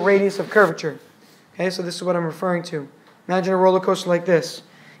would be the radius of curvature. Okay, so this is what I'm referring to. Imagine a roller coaster like this.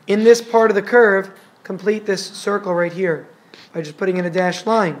 In this part of the curve, complete this circle right here by just putting in a dashed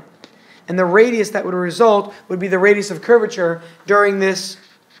line. And the radius that would result would be the radius of curvature during this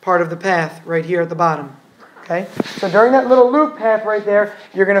part of the path right here at the bottom. Okay? So during that little loop path right there,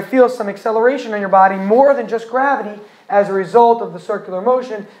 you're going to feel some acceleration on your body more than just gravity as a result of the circular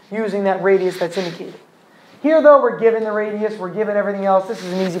motion using that radius that's indicated. Here though, we're given the radius, we're given everything else. This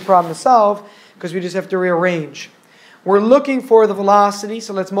is an easy problem to solve because we just have to rearrange. We're looking for the velocity,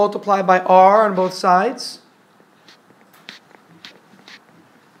 so let's multiply by r on both sides.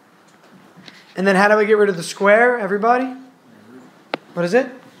 And then how do we get rid of the square, everybody? What is it?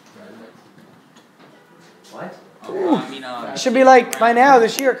 What? It should be like, by now,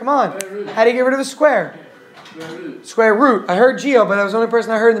 this year, come on. How do you get rid of the square? Square root. I heard Geo, but that was the only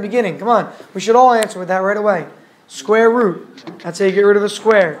person I heard in the beginning. Come on. We should all answer with that right away. Square root. That's how you get rid of the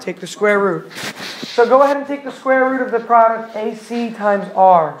square. Take the square root. So go ahead and take the square root of the product AC times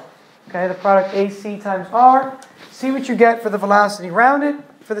R. Okay, the product AC times R. See what you get for the velocity. Round it,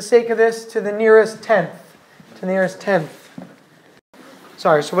 for the sake of this, to the nearest tenth. To the nearest tenth.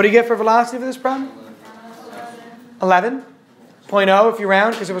 Sorry, so what do you get for velocity for this problem? 11.0 if you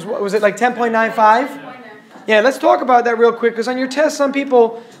round, because was it like 10.95? Yeah, let's talk about that real quick, because on your test some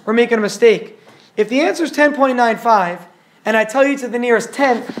people were making a mistake. If the answer is 10.95, and I tell you to the nearest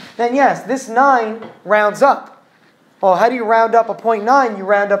tenth, then yes, this 9 rounds up. Well, how do you round up a 0.9? You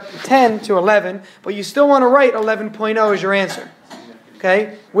round up 10 to 11, but you still want to write 11.0 as your answer.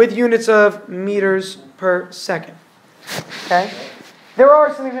 Okay? With units of meters per second. Okay? There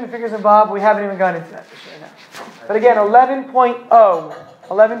are some even figures involved, but we haven't even gone into that just right now. But again, 11.0.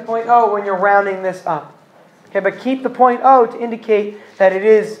 11.0 when you're rounding this up. Okay, but keep the 0.0 to indicate that it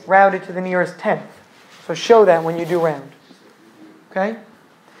is rounded to the nearest tenth. So show that when you do round. Okay?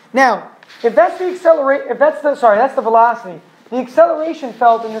 Now, if that's the that's the velocity. The acceleration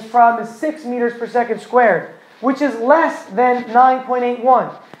felt in this problem is 6 meters per second squared, which is less than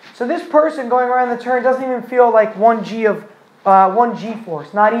 9.81. So this person going around the turn doesn't even feel like 1 g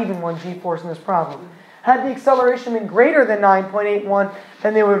force, not even 1 g force in this problem. Had the acceleration been greater than 9.81,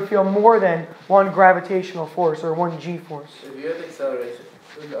 then they would feel more than 1 gravitational force or 1 g force. If you have the acceleration,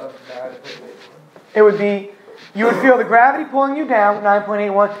 it would be, you would feel the gravity pulling you down,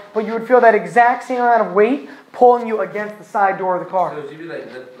 9.81, but you would feel that exact same amount of weight pulling you against the side door of the car. So would you be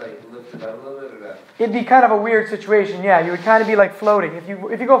lifted up a little bit or not? It'd be kind of a weird situation, yeah. You would kind of be like floating. If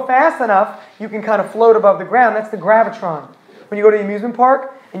you go fast enough, you can kind of float above the ground. That's the gravitron. When you go to the amusement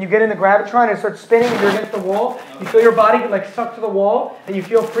park and you get in the gravitron and it starts spinning and you're against the wall, you feel your body get like stuck to the wall and you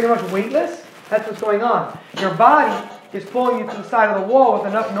feel pretty much weightless. That's what's going on. Your body is pulling you to the side of the wall with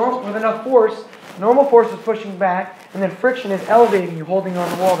enough force. Normal force is pushing back, and then friction is elevating you, holding on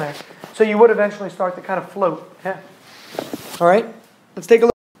the wall there. So you would eventually start to kind of float. Yeah. All right. Let's take a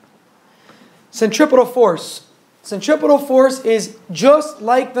look. Centripetal force. Centripetal force is just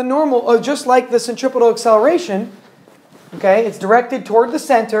like the centripetal acceleration. Okay, it's directed toward the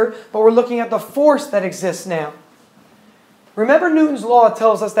center, but we're looking at the force that exists now. Remember Newton's law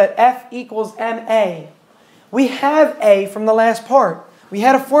tells us that F equals ma. We have A from the last part. We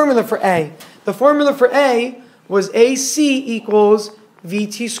had a formula for A. The formula for A was AC equals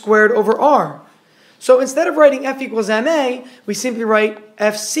VT squared over R. So instead of writing F equals ma, we simply write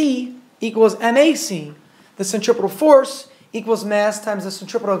FC equals mac. The centripetal force equals mass times the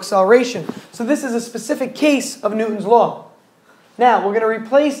centripetal acceleration. So this is a specific case of Newton's law. Now, we're going to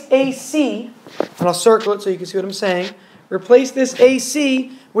replace AC, and I'll circle it so you can see what I'm saying. Replace this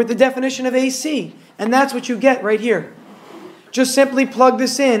AC with the definition of AC, and that's what you get right here. Just simply plug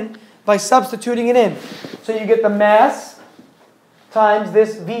this in by substituting it in. So you get the mass times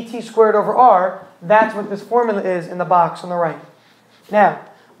this VT squared over R. That's what this formula is in the box on the right. Now,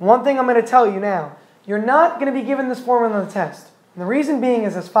 one thing I'm going to tell you now. You're not going to be given this formula on the test. And the reason being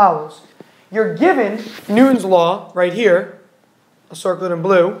is as follows. You're given Newton's law right here. I'll circle it in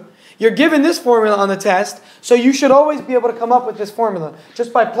blue. You're given this formula on the test, so you should always be able to come up with this formula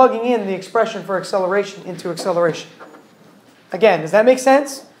just by plugging in the expression for acceleration into acceleration. Again, does that make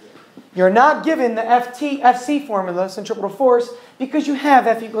sense? You're not given the FC formula, centripetal force, because you have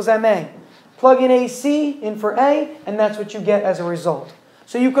F equals ma. Plug in AC in for A, and that's what you get as a result.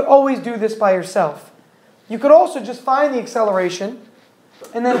 So you could always do this by yourself. You could also just find the acceleration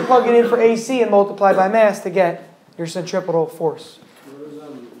and then plug it in for AC and multiply by mass to get your centripetal force. What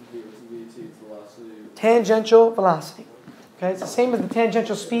is VT velocity? Tangential velocity. Okay, it's the same as the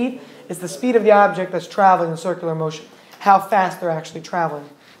tangential speed. It's the speed of the object that's traveling in circular motion. How fast they're actually traveling.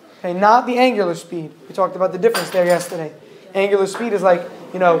 Okay, not the angular speed. We talked about the difference there yesterday. Angular speed is like,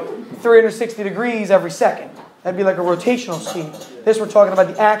 360 degrees every second. That'd be like a rotational speed. This we're talking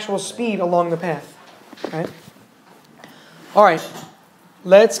about the actual speed along the path. Okay? All right.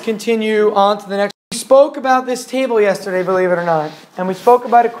 Let's continue on to the next. We spoke about this table yesterday, believe it or not. And we spoke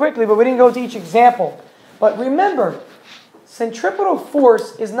about it quickly, but we didn't go into each example. But remember, centripetal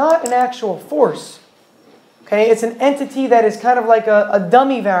force is not an actual force. Okay? It's an entity that is kind of like a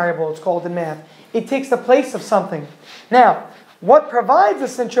dummy variable, it's called in math. It takes the place of something. Now, what provides the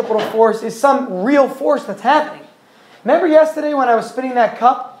centripetal force is some real force that's happening. Remember yesterday when I was spinning that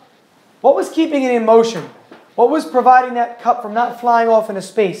cup? What was keeping it in motion? What was providing that cup from not flying off into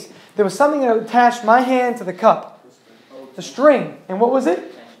space? There was something that attached my hand to the cup. The string. And what was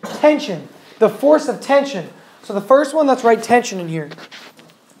it? Tension. The force of tension. So the first one, let's write tension in here.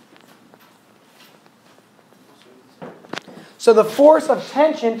 So the force of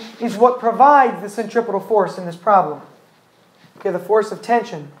tension is what provides the centripetal force in this problem. Okay, the force of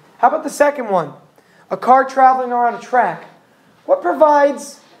tension. How about the second one? A car traveling around a track. What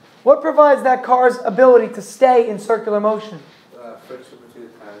provides that car's ability to stay in circular motion? Friction between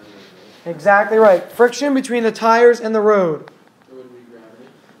the tires and the road. Exactly right. Friction between the tires and the road. It would be gravity.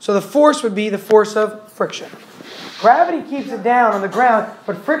 So the force would be the force of friction. Gravity keeps it down on the ground,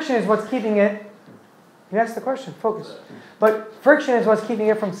 but friction is what's keeping it. You asked the question. Focus. But friction is what's keeping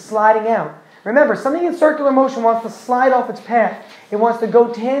it from sliding out. Remember, something in circular motion wants to slide off its path. It wants to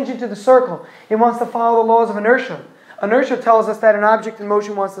go tangent to the circle. It wants to follow the laws of inertia. Inertia tells us that an object in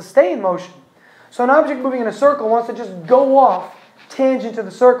motion wants to stay in motion. So an object moving in a circle wants to just go off tangent to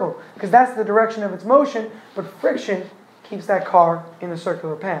the circle because that's the direction of its motion, but friction keeps that car in the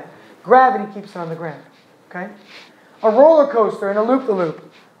circular path. Gravity keeps it on the ground. Okay? A roller coaster and a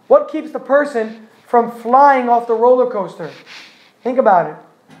loop-the-loop. What keeps the person from flying off the roller coaster? Think about it.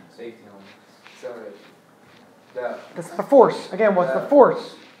 Safety helmet. Sorry. That's the force. Again, what's the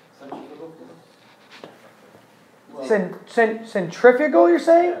force? Centrifugal, you're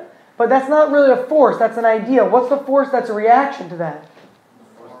saying? But that's not really a force. That's an idea. What's the force that's a reaction to that?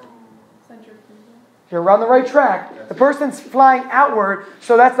 You're on the right track. The person's flying outward,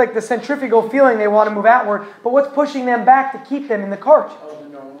 so that's like the centrifugal feeling they want to move outward. But what's pushing them back to keep them in the cart? Oh, the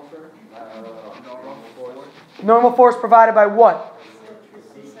normal force? Normal force provided by what?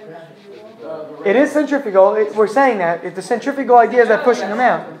 It is centrifugal. We're saying that. The centrifugal idea is that pushing them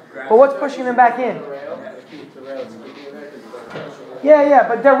out. But what's pushing them back in? Yeah,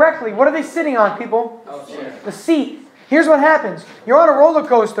 but directly. What are they sitting on, people? The seat. Here's what happens. You're on a roller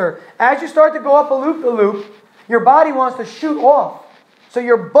coaster. As you start to go up a loop-the-loop, your body wants to shoot off. So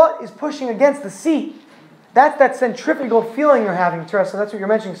your butt is pushing against the seat. That's that centrifugal feeling you're having, Teresa. That's what you're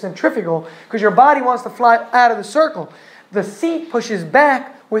mentioning, centrifugal, because your body wants to fly out of the circle. The seat pushes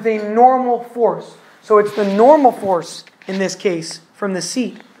back with a normal force. So it's the normal force, in this case, from the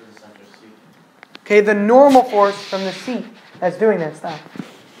seat. Okay, the normal force from the seat that's doing that stuff.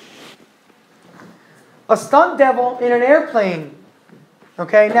 A stunt devil in an airplane.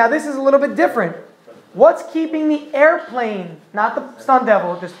 Okay, now this is a little bit different. What's keeping the airplane, not the stunt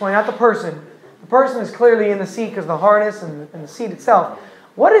devil at this point, not the person. The person is clearly in the seat because of the harness and the seat itself.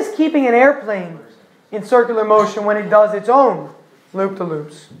 What is keeping an airplane in circular motion when it does its own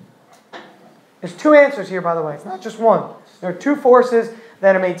loop-to-loops? There's two answers here, by the way. It's not just one. There are two forces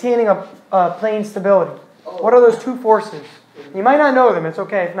that are maintaining a plane stability. What are those two forces? You might not know them. It's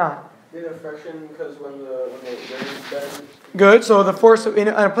okay if not. The friction, because when the wings bend. Good. So the force in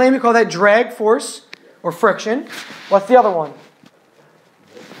a plane, we call that drag force or friction. What's the other one?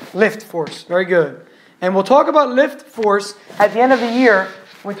 Lift force. Very good. And we'll talk about lift force at the end of the year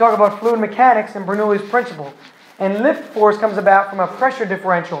when we talk about fluid mechanics and Bernoulli's principle. And lift force comes about from a pressure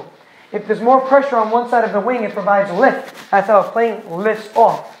differential. If there's more pressure on one side of the wing, it provides lift. That's how a plane lifts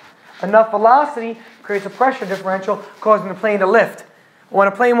off. Enough velocity creates a pressure differential, causing the plane to lift. When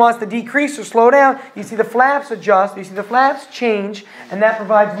a plane wants to decrease or slow down, you see the flaps adjust, you see the flaps change, and that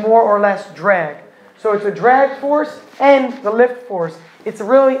provides more or less drag. So it's a drag force and the lift force. It's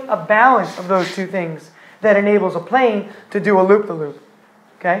really a balance of those two things that enables a plane to do a loop-the-loop.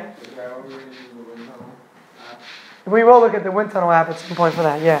 Okay? We will look at the wind tunnel app at some point for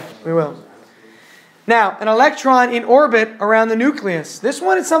that. Yeah, we will. Now, an electron in orbit around the nucleus. This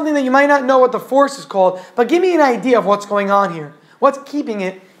one is something that you might not know what the force is called, but give me an idea of what's going on here. What's keeping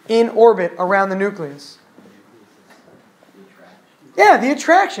it in orbit around the nucleus? Yeah, the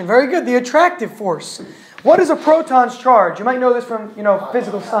attraction. Very good. The attractive force. What is a proton's charge? You might know this from,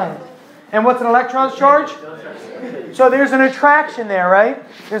 physical science. And what's an electron's charge? So there's an attraction there, right?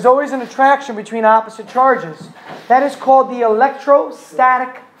 There's always an attraction between opposite charges. That is called the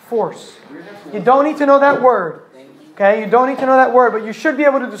electrostatic force. You don't need to know that word. Okay, you don't need to know that word, but you should be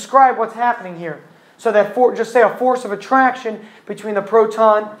able to describe what's happening here. So that just say a force of attraction between the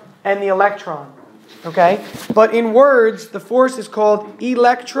proton and the electron. Okay? But in words, the force is called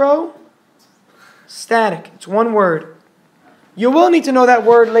electrostatic. It's one word. You will need to know that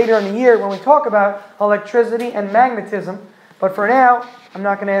word later in the year when we talk about electricity and magnetism. But for now, I'm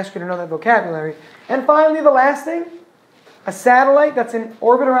not going to ask you to know that vocabulary. And finally, the last thing, a satellite that's in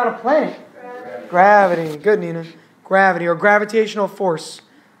orbit around a planet. Gravity. Good, Nina. Gravity or gravitational force.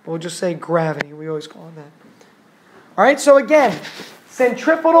 We'll just say gravity. We always call it that. All right, so again,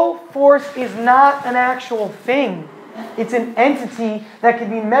 centripetal force is not an actual thing. It's an entity that can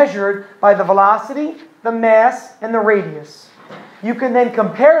be measured by the velocity, the mass, and the radius. You can then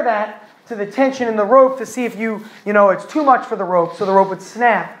compare that to the tension in the rope to see if it's too much for the rope, so the rope would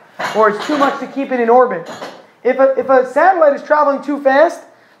snap, or it's too much to keep it in orbit. If a satellite is traveling too fast,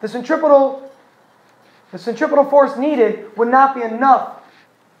 the centripetal force needed would not be enough.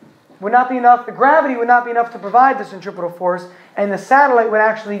 The gravity would not be enough to provide the centripetal force, and the satellite would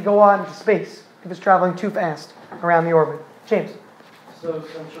actually go out into space if it's traveling too fast around the orbit. James? So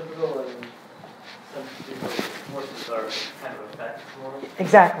centripetal and centrifugal forces are kind of effects more?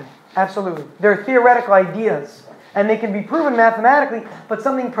 Exactly. Absolutely. They're theoretical ideas, and they can be proven mathematically, but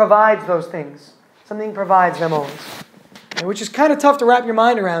something provides those things. Something provides them always. Which is kind of tough to wrap your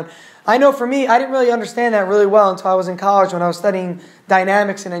mind around. I know for me, I didn't really understand that really well until I was in college when I was studying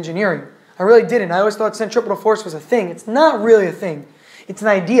dynamics and engineering. I really didn't. I always thought centripetal force was a thing. It's not really a thing. It's an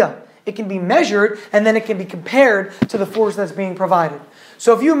idea. It can be measured, and then it can be compared to the force that's being provided.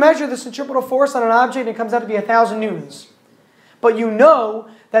 So if you measure the centripetal force on an object, it comes out to be 1,000 newtons. But you know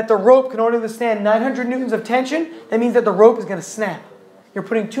that the rope can only withstand 900 newtons of tension, that means that the rope is going to snap. You're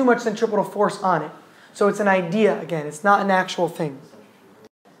putting too much centripetal force on it. So it's an idea, again. It's not an actual thing.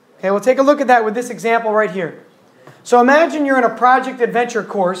 Okay, we'll take a look at that with this example right here. So imagine you're in a project adventure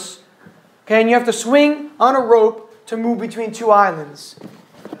course, okay, and you have to swing on a rope to move between two islands.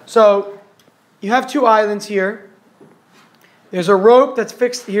 So you have two islands here. There's a rope that's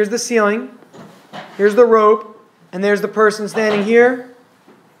fixed. Here's the ceiling. Here's the rope. And there's the person standing here,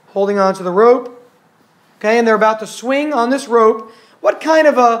 holding on to the rope. Okay, and they're about to swing on this rope. What kind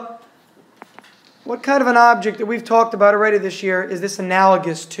of an object that we've talked about already this year is this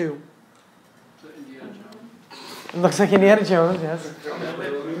analogous to? It looks like Indiana Jones, yes.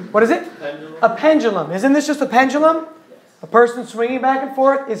 What is it? A pendulum. Isn't this just a pendulum? A person swinging back and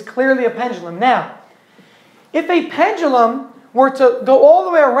forth is clearly a pendulum. Now, if a pendulum were to go all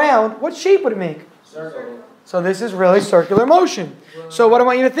the way around, what shape would it make? Circle. So this is really circular motion. So what I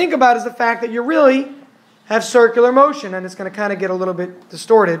want you to think about is the fact that you really have circular motion, and it's going to kind of get a little bit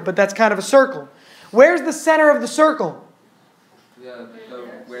distorted, but that's kind of a circle. Where's the center of the circle? Yeah,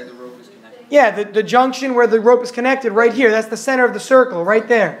 where the rope is connected. Yeah, the junction where the rope is connected, right here. That's the center of the circle, right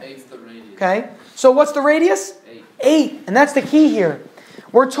there. 8's the radius. Okay? So what's the radius? 8. 8. And that's the key here.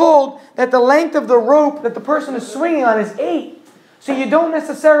 We're told that the length of the rope that the person is swinging on is 8. So you don't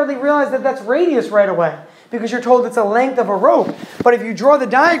necessarily realize that that's radius right away, because you're told it's a length of a rope. But if you draw the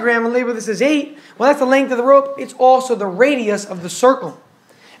diagram and label this as 8, well, that's the length of the rope. It's also the radius of the circle.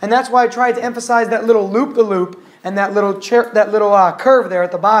 And that's why I tried to emphasize that little loop-the-loop and that little curve there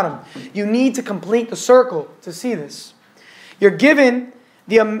at the bottom. You need to complete the circle to see this. You're given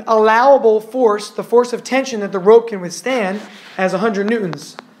the allowable force, the force of tension that the rope can withstand, as 100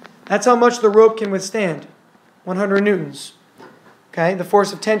 newtons. That's how much the rope can withstand, 100 newtons. Okay, the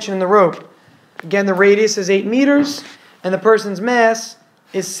force of tension in the rope. Again, the radius is 8 meters, and the person's mass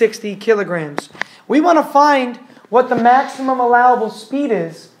is 60 kilograms. We want to find what the maximum allowable speed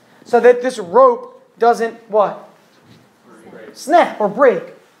is so that this rope doesn't, what? Snap or break.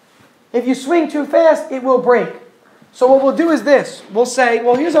 If you swing too fast, it will break. So what we'll do is this. We'll say,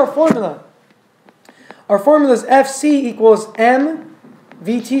 well, here's our formula. Our formula is Fc equals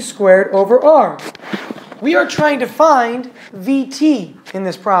mvt squared over r. We are trying to find Vt in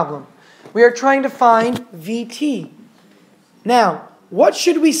this problem. We are trying to find Vt. Now, what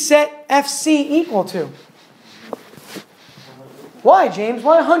should we set Fc equal to? Why, James?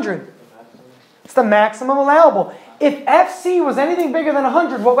 Why 100? It's the maximum allowable. If Fc was anything bigger than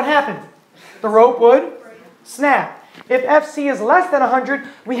 100, what would happen? The rope would snap. If Fc is less than 100,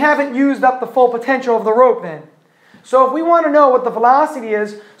 we haven't used up the full potential of the rope then. So if we want to know what the velocity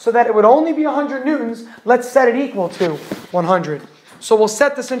is so that it would only be 100 newtons, let's set it equal to 100. So we'll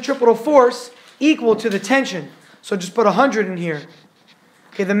set the centripetal force equal to the tension. So just put 100 in here.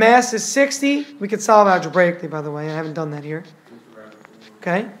 Okay, the mass is 60. We could solve algebraically, by the way. I haven't done that here.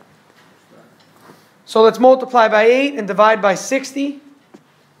 Okay. So let's multiply by 8 and divide by 60.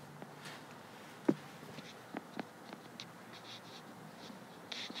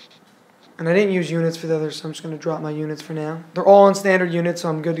 And I didn't use units for the others, so I'm just going to drop my units for now. They're all in standard units, so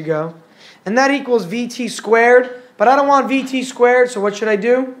I'm good to go. And that equals VT squared. But I don't want VT squared, so what should I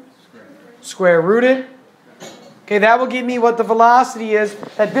do? Square root it. Okay, that will give me what the velocity is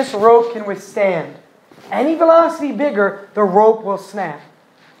that this rope can withstand. Any velocity bigger, the rope will snap.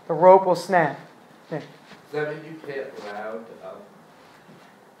 The rope will snap. Okay. Does that mean you can't round up?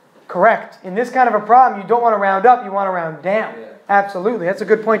 Correct. In this kind of a problem, you don't want to round up, you want to round down. Yeah. Absolutely. That's a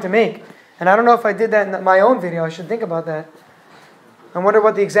good point to make. And I don't know if I did that in my own video. I should think about that. I wonder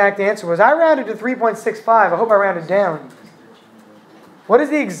what the exact answer was. I rounded to 3.65. I hope I rounded down. What is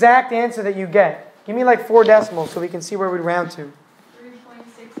the exact answer that you get? Give me like 4 decimals so we can see where we'd round to.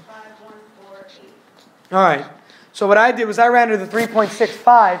 3.65148. All right. So what I did was I rounded to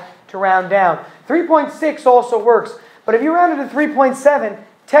 3.65 to round down. 3.6 also works. But if you rounded to 3.7,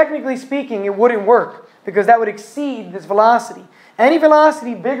 technically speaking, it wouldn't work because that would exceed this velocity. Any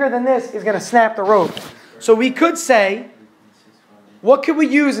velocity bigger than this is going to snap the rope. So we could say, what could we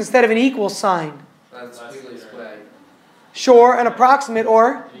use instead of an equal sign? That's squiggly square. Sure, an approximate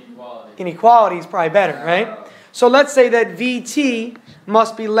or Inequality. inequality is probably better, right? So let's say that VT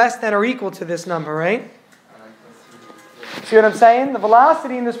must be less than or equal to this number, right? See what I'm saying? The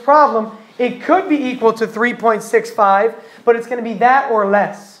velocity in this problem, it could be equal to 3.65, but it's going to be that or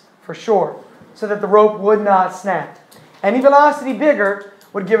less, for sure, so that the rope would not snap. Any velocity bigger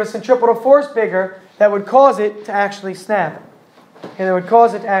would give a centripetal force bigger that would cause it to actually snap. Okay, that would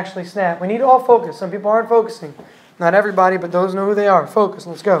cause it to actually snap. We need to all focus. Some people aren't focusing. Not everybody, but those know who they are. Focus.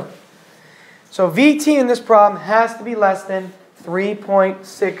 Let's go. So VT in this problem has to be less than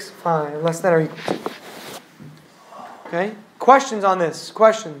 3.65. Less than or equal to. Okay? Questions on this?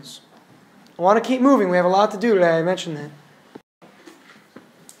 Questions? I want to keep moving. We have a lot to do today. I mentioned that.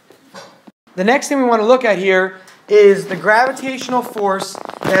 The next thing we want to look at here is the gravitational force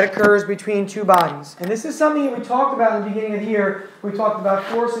that occurs between two bodies. And this is something that we talked about in the beginning of the year. We talked about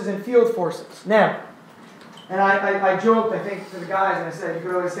forces and field forces. Now, and I joked, I think, to the guys, and I said, you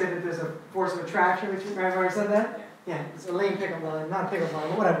could always say that there's a force of attraction between, remember I said that? Yeah, it's a lame pickup line, not a pickup line,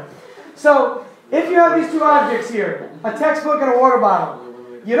 but whatever. So, if you have these two objects here, a textbook and a water bottle,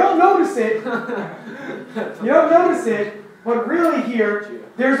 you don't notice it, but really here,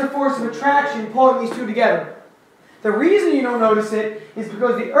 there's a force of attraction pulling these two together. The reason you don't notice it is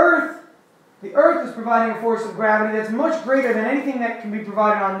because the Earth is providing a force of gravity that's much greater than anything that can be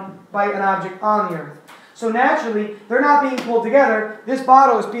provided by an object on the Earth. So naturally, they're not being pulled together. This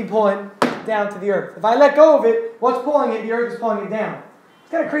bottle is being pulled down to the Earth. If I let go of it, what's pulling it? The Earth is pulling it down. It's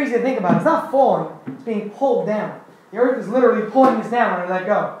kind of crazy to think about. It's not falling. It's being pulled down. The Earth is literally pulling this down when I let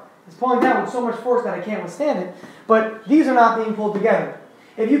go. It's pulling down with so much force that I can't withstand it. But these are not being pulled together.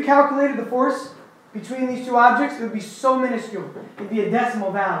 If you calculated the force between these two objects, it would be so minuscule. It would be a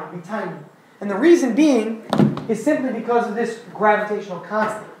decimal value. It would be tiny. And the reason being is simply because of this gravitational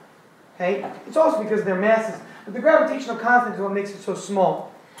constant. Okay? It's also because of their masses. But the gravitational constant is what makes it so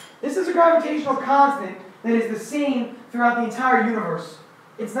small. This is a gravitational constant that is the same throughout the entire universe.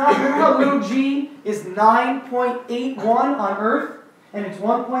 It's not, remember how little g is 9.81 on Earth? And it's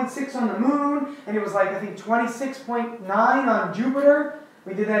 1.6 on the moon, and it was like, I think, 26.9 on Jupiter.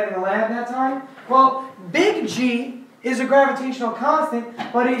 We did that in the lab that time. Well, big G is a gravitational constant,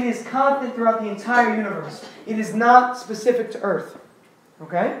 but it is constant throughout the entire universe. It is not specific to Earth.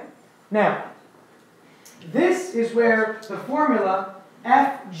 Okay? Now, this is where the formula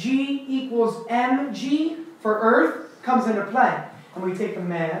Fg equals mg for Earth comes into play. And we take the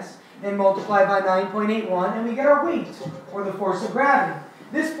mass and multiply by 9.81, and we get our weight, or the force of gravity.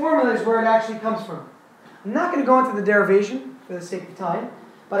 This formula is where it actually comes from. I'm not going to go into the derivation for the sake of time,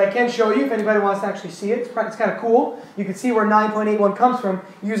 but I can show you if anybody wants to actually see it. It's kind of cool. You can see where 9.81 comes from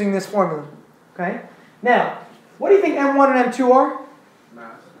using this formula. Okay? Now, what do you think M1 and M2 are?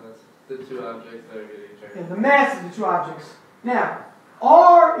 Mass. That's the two objects that are getting each Yeah, the mass of the two objects. Now,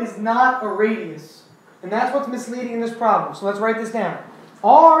 R is not a radius, and that's what's misleading in this problem. So let's write this down.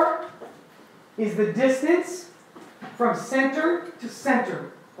 R is the distance from center to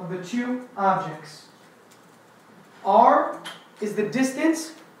center of the two objects. R is the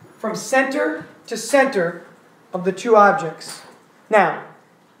distance from center to center of the two objects. Now,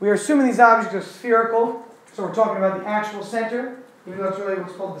 we are assuming these objects are spherical, so we're talking about the actual center, even though it's really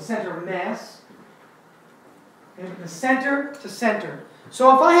what's called the center of mass. And the center to center.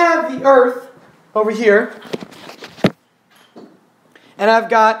 So if I have the Earth over here, and I've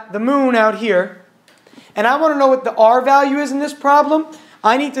got the moon out here, and I want to know what the R value is in this problem,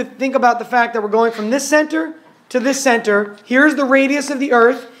 I need to think about the fact that we're going from this center to this center. Here's the radius of the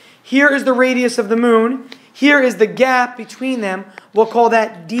Earth. Here is the radius of the moon. Here is the gap between them. We'll call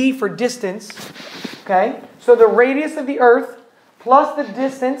that D for distance. Okay? So the radius of the Earth plus the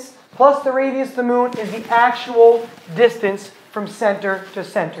distance plus the radius of the moon is the actual distance from center to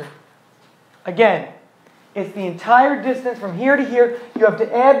center. Again, it's the entire distance from here to here. You have to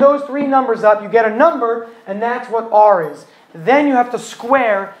add those three numbers up. You get a number, and that's what R is. Then you have to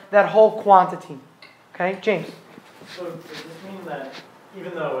square that whole quantity. Okay, James? So does this mean that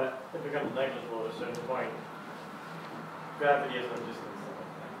even though it becomes negligible at a certain point, gravity is no distance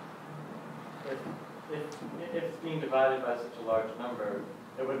limit? If it's being divided by such a large number,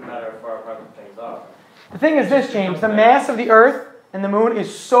 it wouldn't matter how far apart things are. The thing is this, James. The mass of the Earth and the moon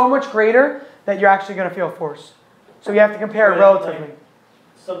is so much greater that you're actually going to feel force. So you have to compare it relatively. Like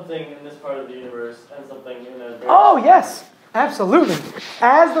something in this part of the universe and something in a very... Oh, yes. Absolutely.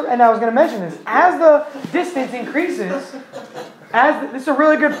 And I was going to mention this. As the distance increases, this is a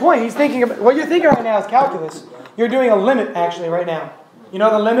really good point. He's thinking about, what you're thinking right now is calculus. You're doing a limit, actually, right now. You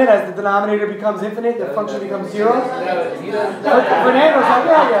know the limit, as the denominator becomes infinite, the function becomes 0? Fernando's like,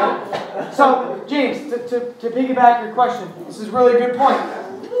 yeah. So, James, to piggyback your question, this is a really good point.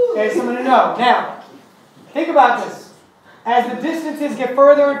 Okay, something to know. Now, think about this. As the distances get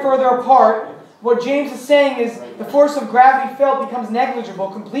further and further apart, what James is saying is the force of gravity felt becomes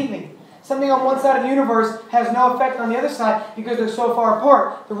negligible completely. Something on one side of the universe has no effect on the other side because they're so far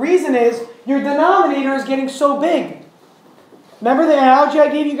apart. The reason is your denominator is getting so big. Remember the analogy I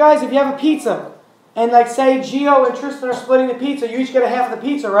gave you guys? If you have a pizza, and like say Gio and Tristan are splitting the pizza, you each get a half of the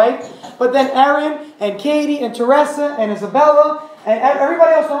pizza, right? But then Aaron and Katie and Teresa and Isabella and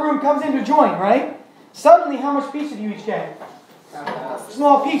everybody else in the room comes in to join, right? Suddenly, how much pizza do you each get?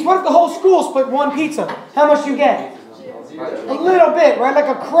 Small piece. What if the whole school split one pizza? How much do you get? A little bit, right? Like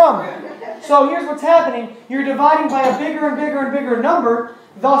a crumb. So here's what's happening. You're dividing by a bigger and bigger and bigger number.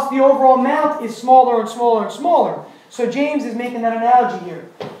 Thus, the overall amount is smaller and smaller and smaller. So James is making that analogy here.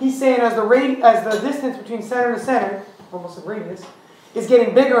 He's saying as the distance between center to center, almost a radius, is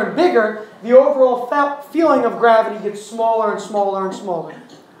getting bigger and bigger, the overall feeling of gravity gets smaller and smaller and smaller.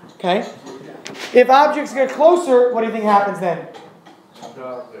 Okay? If objects get closer, what do you think happens then?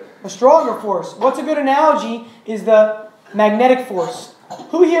 A stronger force. What's a good analogy is the magnetic force.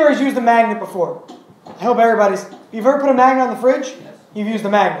 Who here has used a magnet before? I hope everybody's... You've ever put a magnet on the fridge? You've used a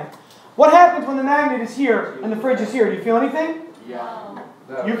magnet. What happens when the magnet is here and the fridge is here? Do you feel anything? Yeah.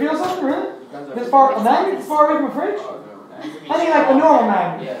 You feel something, really? A magnet is far away from a fridge? I think like a normal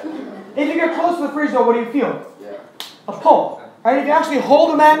magnet. If you get close to the fridge though, what do you feel? A pull. Right? If you actually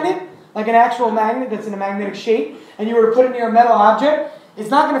hold a magnet, like an actual magnet that's in a magnetic shape, and you were to put it near a metal object, it's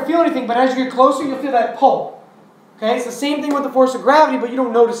not going to feel anything, but as you get closer, you'll feel that pull. Okay? It's the same thing with the force of gravity, but you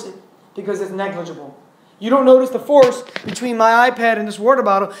don't notice it because it's negligible. You don't notice the force between my iPad and this water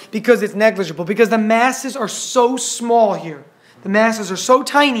bottle because it's negligible, because the masses are so small here. The masses are so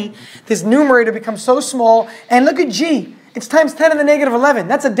tiny, this numerator becomes so small, and look at G. It's times 10 to the negative 11.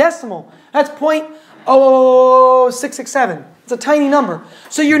 That's a decimal. That's 0.00667. It's a tiny number.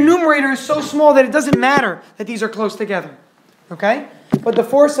 So your numerator is so small that it doesn't matter that these are close together. Okay? But the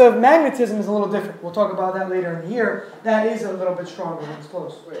force of magnetism is a little different. We'll talk about that later in the year. That is a little bit stronger when it's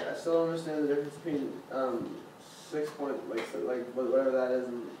close. Wait, I still don't understand the difference between whatever that is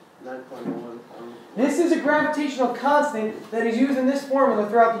and 9.1. This is a gravitational constant that is used in this formula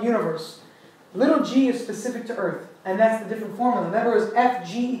throughout the universe. Little g is specific to Earth, and that's the different formula. Remember, it was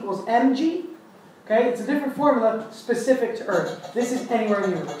Fg equals mg? Okay, it's a different formula specific to Earth. This is anywhere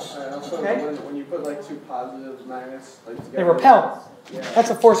in the universe. Okay? When you put like two positive magnets together, they repel. Yeah. That's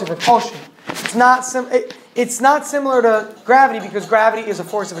a force of repulsion. It's not similar to gravity because gravity is a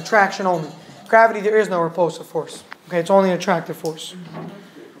force of attraction only. Gravity, there is no repulsive force. Okay, it's only an attractive force.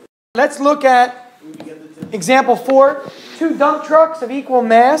 Let's look at example 4. 2 dump trucks of equal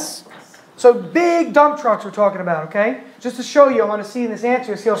mass. So big dump trucks we're talking about, okay? Just to show you, I want to see in this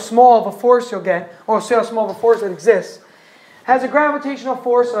answer, see how small of a force you'll get, or see how small of a force that exists. Has a gravitational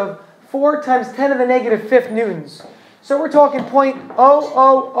force of 4 times 10 to the negative 5th newtons. So we're talking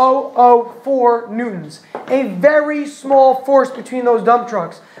 0.00004 newtons. A very small force between those dump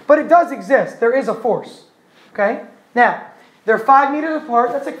trucks. But it does exist. There is a force. Okay? Now, they're 5 meters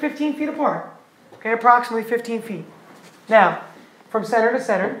apart. That's like 15 feet apart. Okay, approximately 15 feet. Now, from center to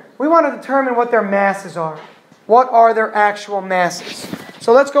center, we want to determine what their masses are. What are their actual masses?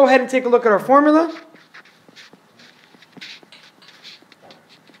 So let's go ahead and take a look at our formula.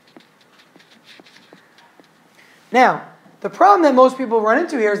 Now, The problem that most people run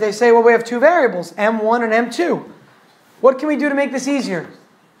into here is they say, well, we have two variables, m1 and m2. What can we do to make this easier?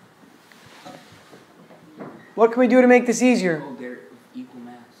 What can we do to make this easier? Oh, they're equal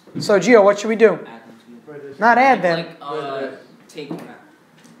mass. So, Gio, what should we do? Add them together. Not add them. Take one out.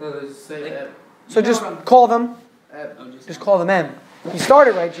 No, they just say M. So just call them, Oh, just call them M. You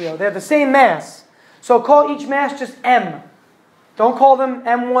started right, Gio. They have the same mass. So call each mass just M. Don't call them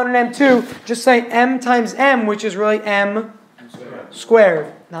M1 and M2. Just say M times M, which is really M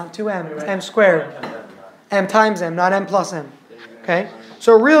squared. Not 2M, it's M squared. M times M, not M plus M. Okay?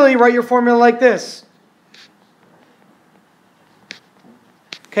 So really, write your formula like this.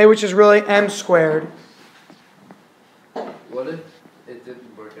 Okay, which is really M squared. What if it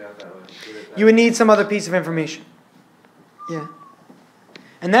didn't work out that way? You would need some other piece of information. Yeah.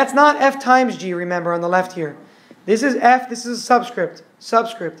 And that's not F times G, remember, on the left here. This is F, this is a subscript.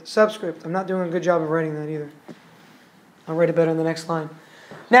 Subscript, subscript. I'm not doing a good job of writing that either. I'll write it better in the next line.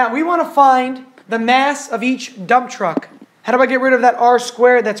 Now, we want to find the mass of each dump truck. How do I get rid of that R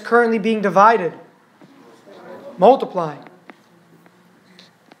squared that's currently being divided? Multiply.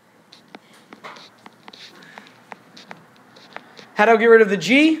 How do I get rid of the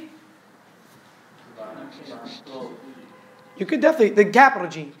G? You could definitely, the capital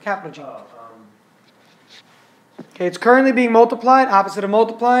G, capital G. Okay, it's currently being multiplied, opposite of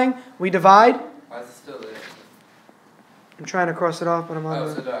multiplying, we divide. Why is it still there? I'm trying to cross it off, but I'm on Oh,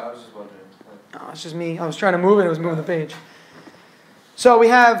 the... so no, I was just wondering. Oh, it's just me. I was trying to move it, it was moving the page. So we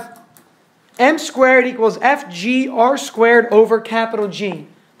have M squared equals FG R squared over capital G.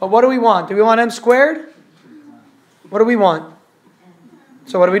 But what do we want? Do we want M squared? What do we want?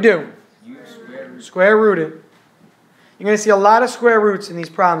 So what do we do? Square root it. You're going to see a lot of square roots in these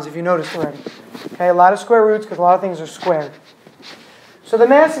problems if you noticed already. Okay, a lot of square roots because a lot of things are squared. So the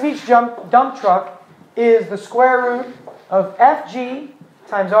mass of each dump truck is the square root of FG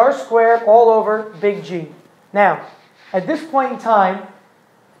times R squared all over big G. Now, at this point in time,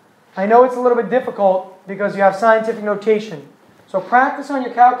 I know it's a little bit difficult because you have scientific notation. So practice on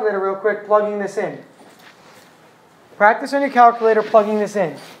your calculator real quick plugging this in. Practice on your calculator plugging this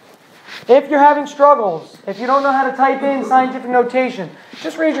in. If you're having struggles, if you don't know how to type in scientific notation,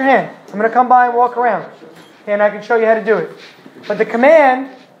 just raise your hand. I'm going to come by and walk around. Okay, and I can show you how to do it. But the command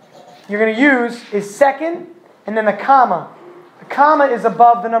you're going to use is second and then the comma. The comma is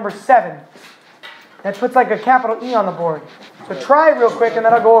above the number 7. That puts like a capital E on the board. So try it real quick and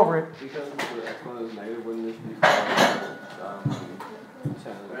then I'll go over it. Because the exponent is negative, wouldn't this be 5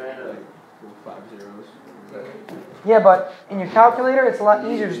 zeros? Yeah, but in your calculator, it's a lot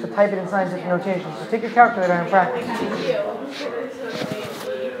easier just to type it in scientific notation. So take your calculator and practice.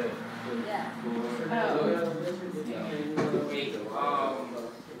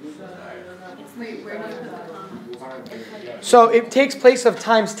 So it takes place of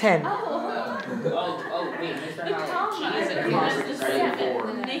times 10. Wait, Mr. Howard,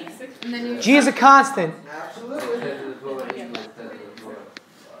 G is a constant, right? G is a constant.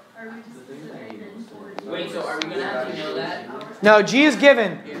 Wait, so are we going to have to know that? No, G is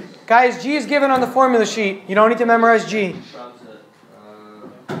given. Guys, G is given on the formula sheet. You don't need to memorize G.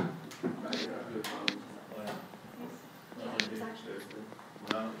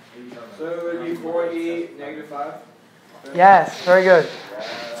 So it would be 4E negative 5? Yes, very good.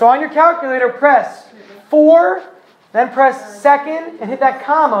 So on your calculator, press 4, then press second, and hit that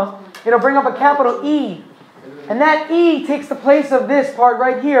comma. It'll bring up a capital E. And that E takes the place of this part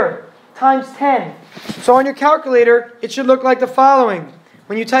right here, times 10. So on your calculator, it should look like the following.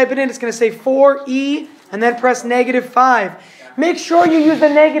 When you type it in, it's going to say 4E, and then press negative 5. Make sure you use the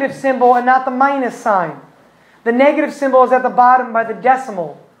negative symbol and not the minus sign. The negative symbol is at the bottom by the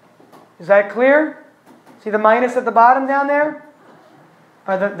decimal. Is that clear? See the minus at the bottom down there?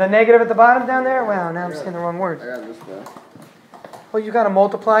 Or the negative at the bottom down there? Wow, now I'm saying the wrong word. I got this guy. Well, you got to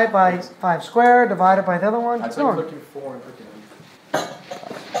multiply it by 5 squared, divide it by the other one. Keep going. looking for and looking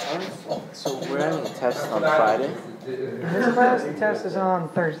So we're having a test on Friday? This class, the test is on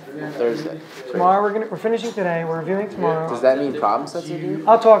Thursday. Thursday. Tomorrow we're finishing today. We're reviewing tomorrow. Does that mean problem sets are due?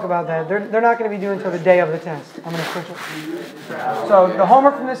 I'll talk about that. They're not going to be due until the day of the test. I'm going to switch it. So the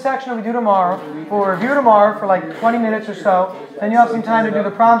homework from this section will be due tomorrow. We'll review tomorrow for like 20 minutes or so. Then you'll have some time to do the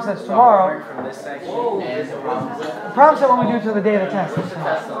problem sets tomorrow. The problem set won't be due until the day of the test.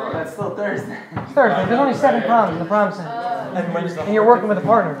 That's still Thursday. It's Thursday. There's only 7 problems in the problem set. And you're working with a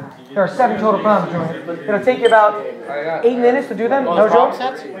partner. There are 7 total problems, Joey. It'll take you about 8 minutes to do them. No joke?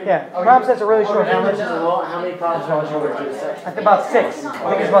 Yeah. Problem sets are really short. How many problems are you I think about 6. I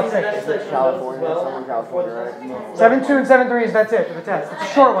think it's about 6. California, someone in California, right? 7.2 and 7.3 is that's it for the test. It's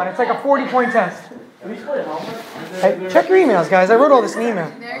a short one. It's like a 40-point test. Hey, check your emails, guys. I wrote all this in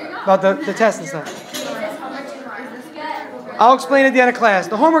email about the test and stuff. I'll explain at the end of class.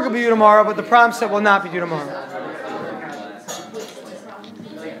 The homework will be due tomorrow, but the problem set will not be due tomorrow.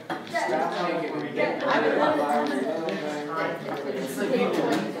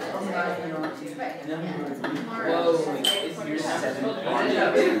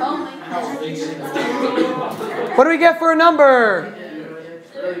 What do we get for a number?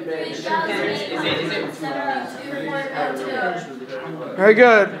 Very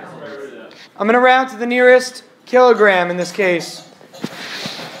good. I'm going to round to the nearest kilogram in this case.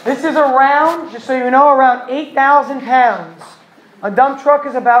 This is around, just so you know, around 8,000 pounds. A dump truck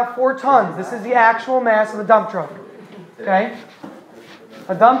is about 4 tons. This is the actual mass of a dump truck. Okay?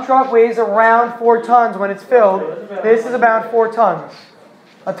 A dump truck weighs around 4 tons when it's filled. This is about 4 tons.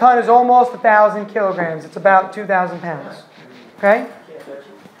 A ton is almost 1,000 kilograms. It's about 2,000 pounds. Okay?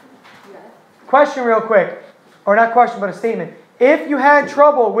 Question real quick. Or not question, but a statement. If you had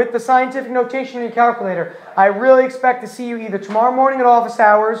trouble with the scientific notation in your calculator, I really expect to see you either tomorrow morning at office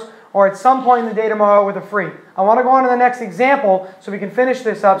hours or at some point in the day tomorrow with a free. I want to go on to the next example so we can finish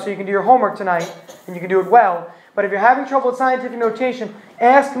this up so you can do your homework tonight and you can do it well. But if you're having trouble with scientific notation,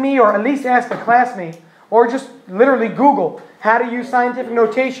 ask me or at least ask a classmate or just literally Google how to use scientific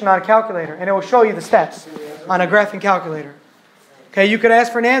notation on a calculator and it will show you the steps on a graphing calculator. Okay, you could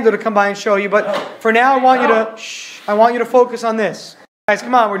ask Fernando to come by and show you, but for now I want you to focus on this. Guys,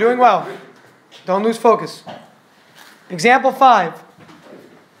 come on, we're doing well. Don't lose focus. Example 5.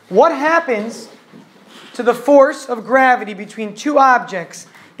 What happens to the force of gravity between two objects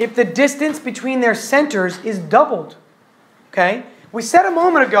if the distance between their centers is doubled? Okay? We said a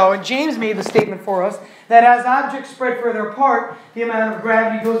moment ago, and James made the statement for us, that as objects spread further apart, the amount of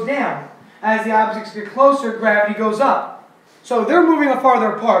gravity goes down. As the objects get closer, gravity goes up. So they're moving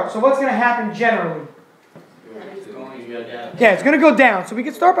farther apart. So what's going to happen generally? Yeah, it's going to go down. So we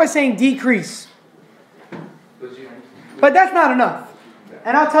can start by saying decrease. But that's not enough.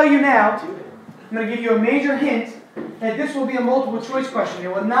 And I'll tell you now, I'm going to give you a major hint that this will be a multiple choice question.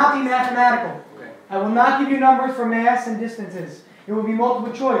 It will not be mathematical. I will not give you numbers for mass and distances. It will be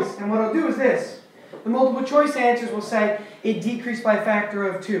multiple choice. And what I'll do is this. The multiple choice answers will say it decreased by a factor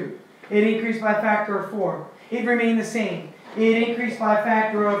of 2. It increased by a factor of 4. It remained the same. It increased by a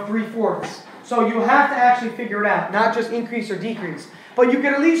factor of 3/4. So you have to actually figure it out, not just increase or decrease. But you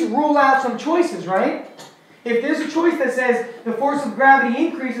can at least rule out some choices, right? If there's a choice that says the force of gravity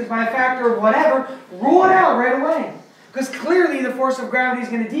increases by a factor of whatever, rule it out right away. Because clearly the force of gravity is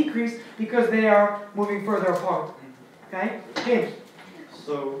going to decrease because they are moving further apart. Okay? James?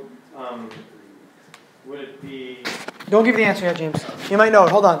 So, would it be... Don't give the answer yet, James. You might know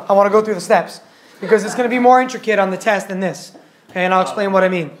it. Hold on. I want to go through the steps. Because it's going to be more intricate on the test than this. Okay, and I'll explain what I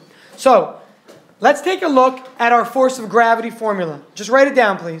mean. So, let's take a look at our force of gravity formula. Just write it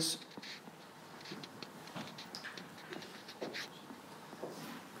down, please.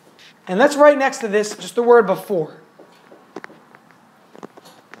 And let's write next to this just the word before.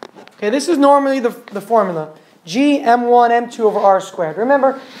 Okay, this is normally the formula. G m1 m2 over r squared.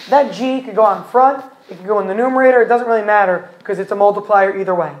 Remember, that G could go out in front, it could go in the numerator, it doesn't really matter because it's a multiplier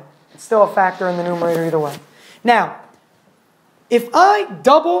either way. It's still a factor in the numerator either way. Now, if I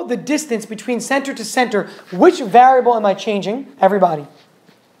double the distance between center to center, which variable am I changing? Everybody.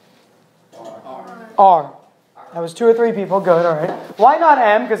 R. That was 2 or 3 people. Good, all right. Why not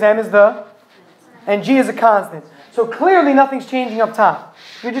m? Because m is and g is a constant. So clearly nothing's changing up top.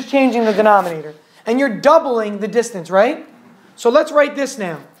 You're just changing the denominator. And you're doubling the distance, right? So let's write this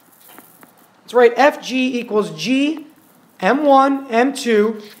now. Let's write Fg equals G, M1,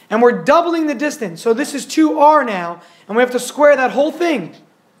 M2, and we're doubling the distance. So this is 2R now, and we have to square that whole thing.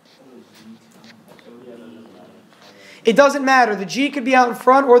 It doesn't matter. The G could be out in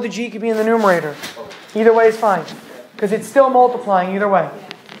front or the G could be in the numerator. Either way is fine, because it's still multiplying either way.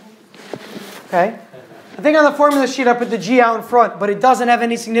 Okay? I think on the formula sheet I put the G out in front, but it doesn't have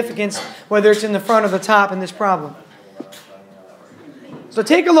any significance whether it's in the front or the top in this problem. So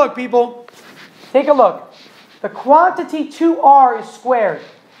take a look, people. Take a look. The quantity 2R is squared.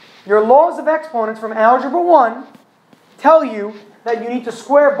 Your laws of exponents from Algebra 1 tell you that you need to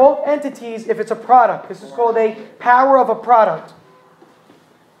square both entities if it's a product. This is called a power of a product.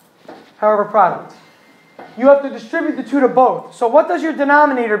 Power of a product. You have to distribute the 2 to both. So what does your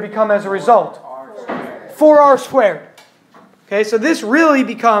denominator become as a result? 4R squared. Okay, so this really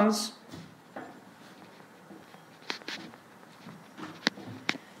becomes...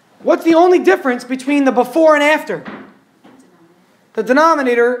 What's the only difference between the before and after? The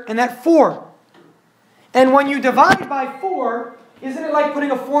denominator and that 4. And when you divide by 4, isn't it like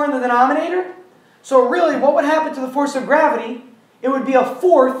putting a 4 in the denominator? So really, what would happen to the force of gravity? It would be a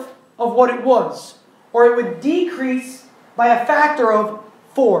fourth of what it was. Or it would decrease by a factor of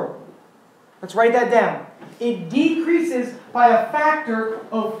 4. Let's write that down. It decreases by a factor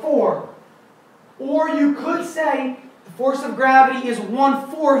of 4. Or you could say the force of gravity is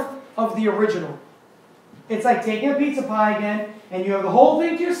 1/4 of the original. It's like taking a pizza pie again, and you have the whole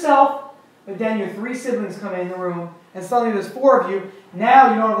thing to yourself, but then your 3 siblings come in the room, and suddenly there's 4 of you. Now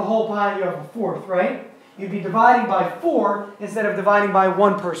you don't have the whole pie, you have a fourth, right? You'd be dividing by 4 instead of dividing by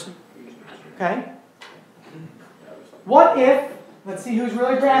 1 person. Okay? What if, let's see who's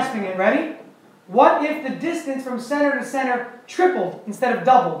really grasping it, ready? What if the distance from center to center tripled instead of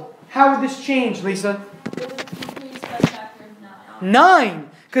doubled? How would this change, Lisa? It would decrease by a factor of 9. 9.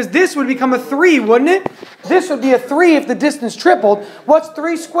 Because this would become a 3, wouldn't it? This would be a 3 if the distance tripled. What's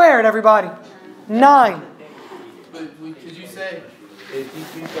 3 squared, everybody? 9. But could you say it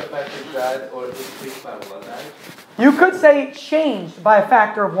decreased by a factor of 9 or increased by 1/9? You could say it changed by a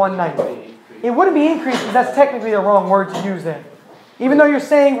factor of 1/9. It wouldn't be increased because that's technically the wrong word to use there. Even though you're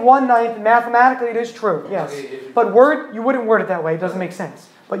saying 1/9, mathematically it is true, yes. But you wouldn't word it that way. It doesn't make sense.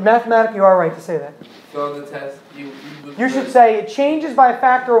 But mathematically you are right to say that. So on the test, you should say it changes by a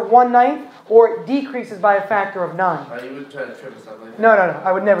factor of 1/9 or it decreases by a factor of 9. You wouldn't try to triple something like that? No.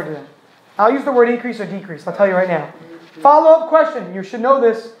 I would never do that. I'll use the word increase or decrease. I'll tell you right now. Follow-up question. You should know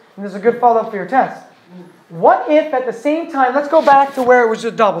this, and this is a good follow-up for your test. What if at the same time, let's go back to where it was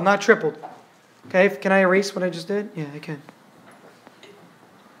just doubled, not tripled. Okay, can I erase what I just did? Yeah, I can.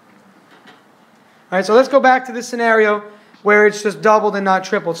 All right, so let's go back to this scenario where it's just doubled and not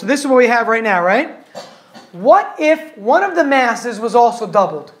tripled. So this is what we have right now, right? What if one of the masses was also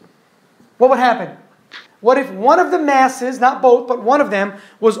doubled? What would happen? What if one of the masses, not both, but one of them,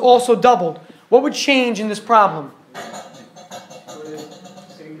 was also doubled? What would change in this problem?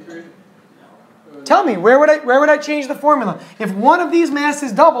 Tell me, where would I change the formula? If one of these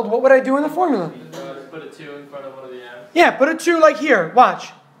masses doubled, what would I do in the formula? Put a 2 in front of one of the m's. Yeah, put a 2 like here.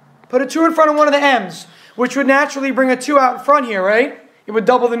 Watch. Put a 2 in front of one of the m's, which would naturally bring a 2 out in front here, right? It would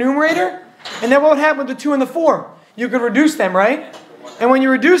double the numerator. And then what would happen with the 2 and the 4? You could reduce them, right? And when you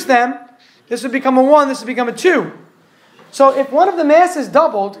reduce them, this would become a 1, this would become a 2. So if one of the masses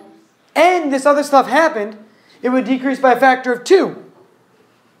doubled, and this other stuff happened, it would decrease by a factor of 2.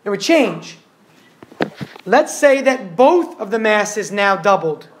 It would change. Let's say that both of the masses now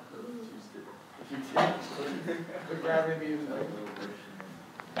doubled.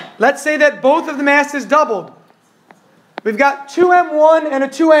 Let's say that both of the masses doubled. We've got 2m1 and a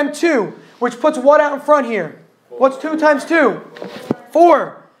 2m2, which puts what out in front here? What's 2 times 2?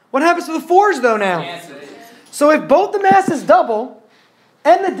 4. What happens to the 4s though now? So if both the masses double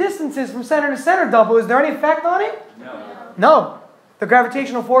and the distances from center to center double, is there any effect on it? No. The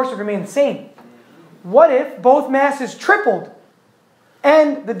gravitational force would remain the same. What if both masses tripled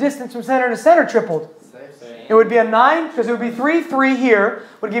and the distance from center to center tripled? It would be a 9, because it would be 3, 3 here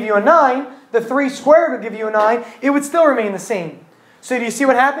would give you a 9. The 3 squared would give you a 9. It would still remain the same. So do you see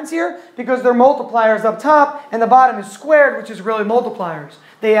what happens here? Because they're multipliers up top and the bottom is squared, which is really multipliers.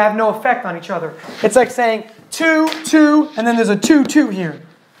 They have no effect on each other. It's like saying 2, 2, and then there's a 2, 2 here.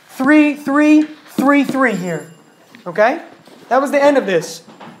 3, 3, 3, 3 here. Okay? That was the end of this.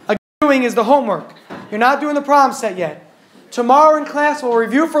 Again, doing is the homework. You're not doing the problem set yet. Tomorrow in class, we'll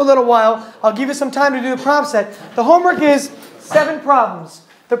review for a little while. I'll give you some time to do the problem set. The homework is 7 problems.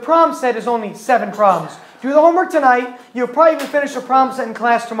 The problem set is only 7 problems. Do the homework tonight. You'll probably even finish the problem set in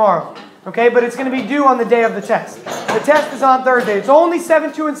class tomorrow. Okay, but it's going to be due on the day of the test. The test is on Thursday. It's only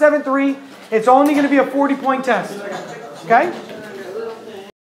 7.2 and 7.3. It's only going to be a 40-point test. Okay?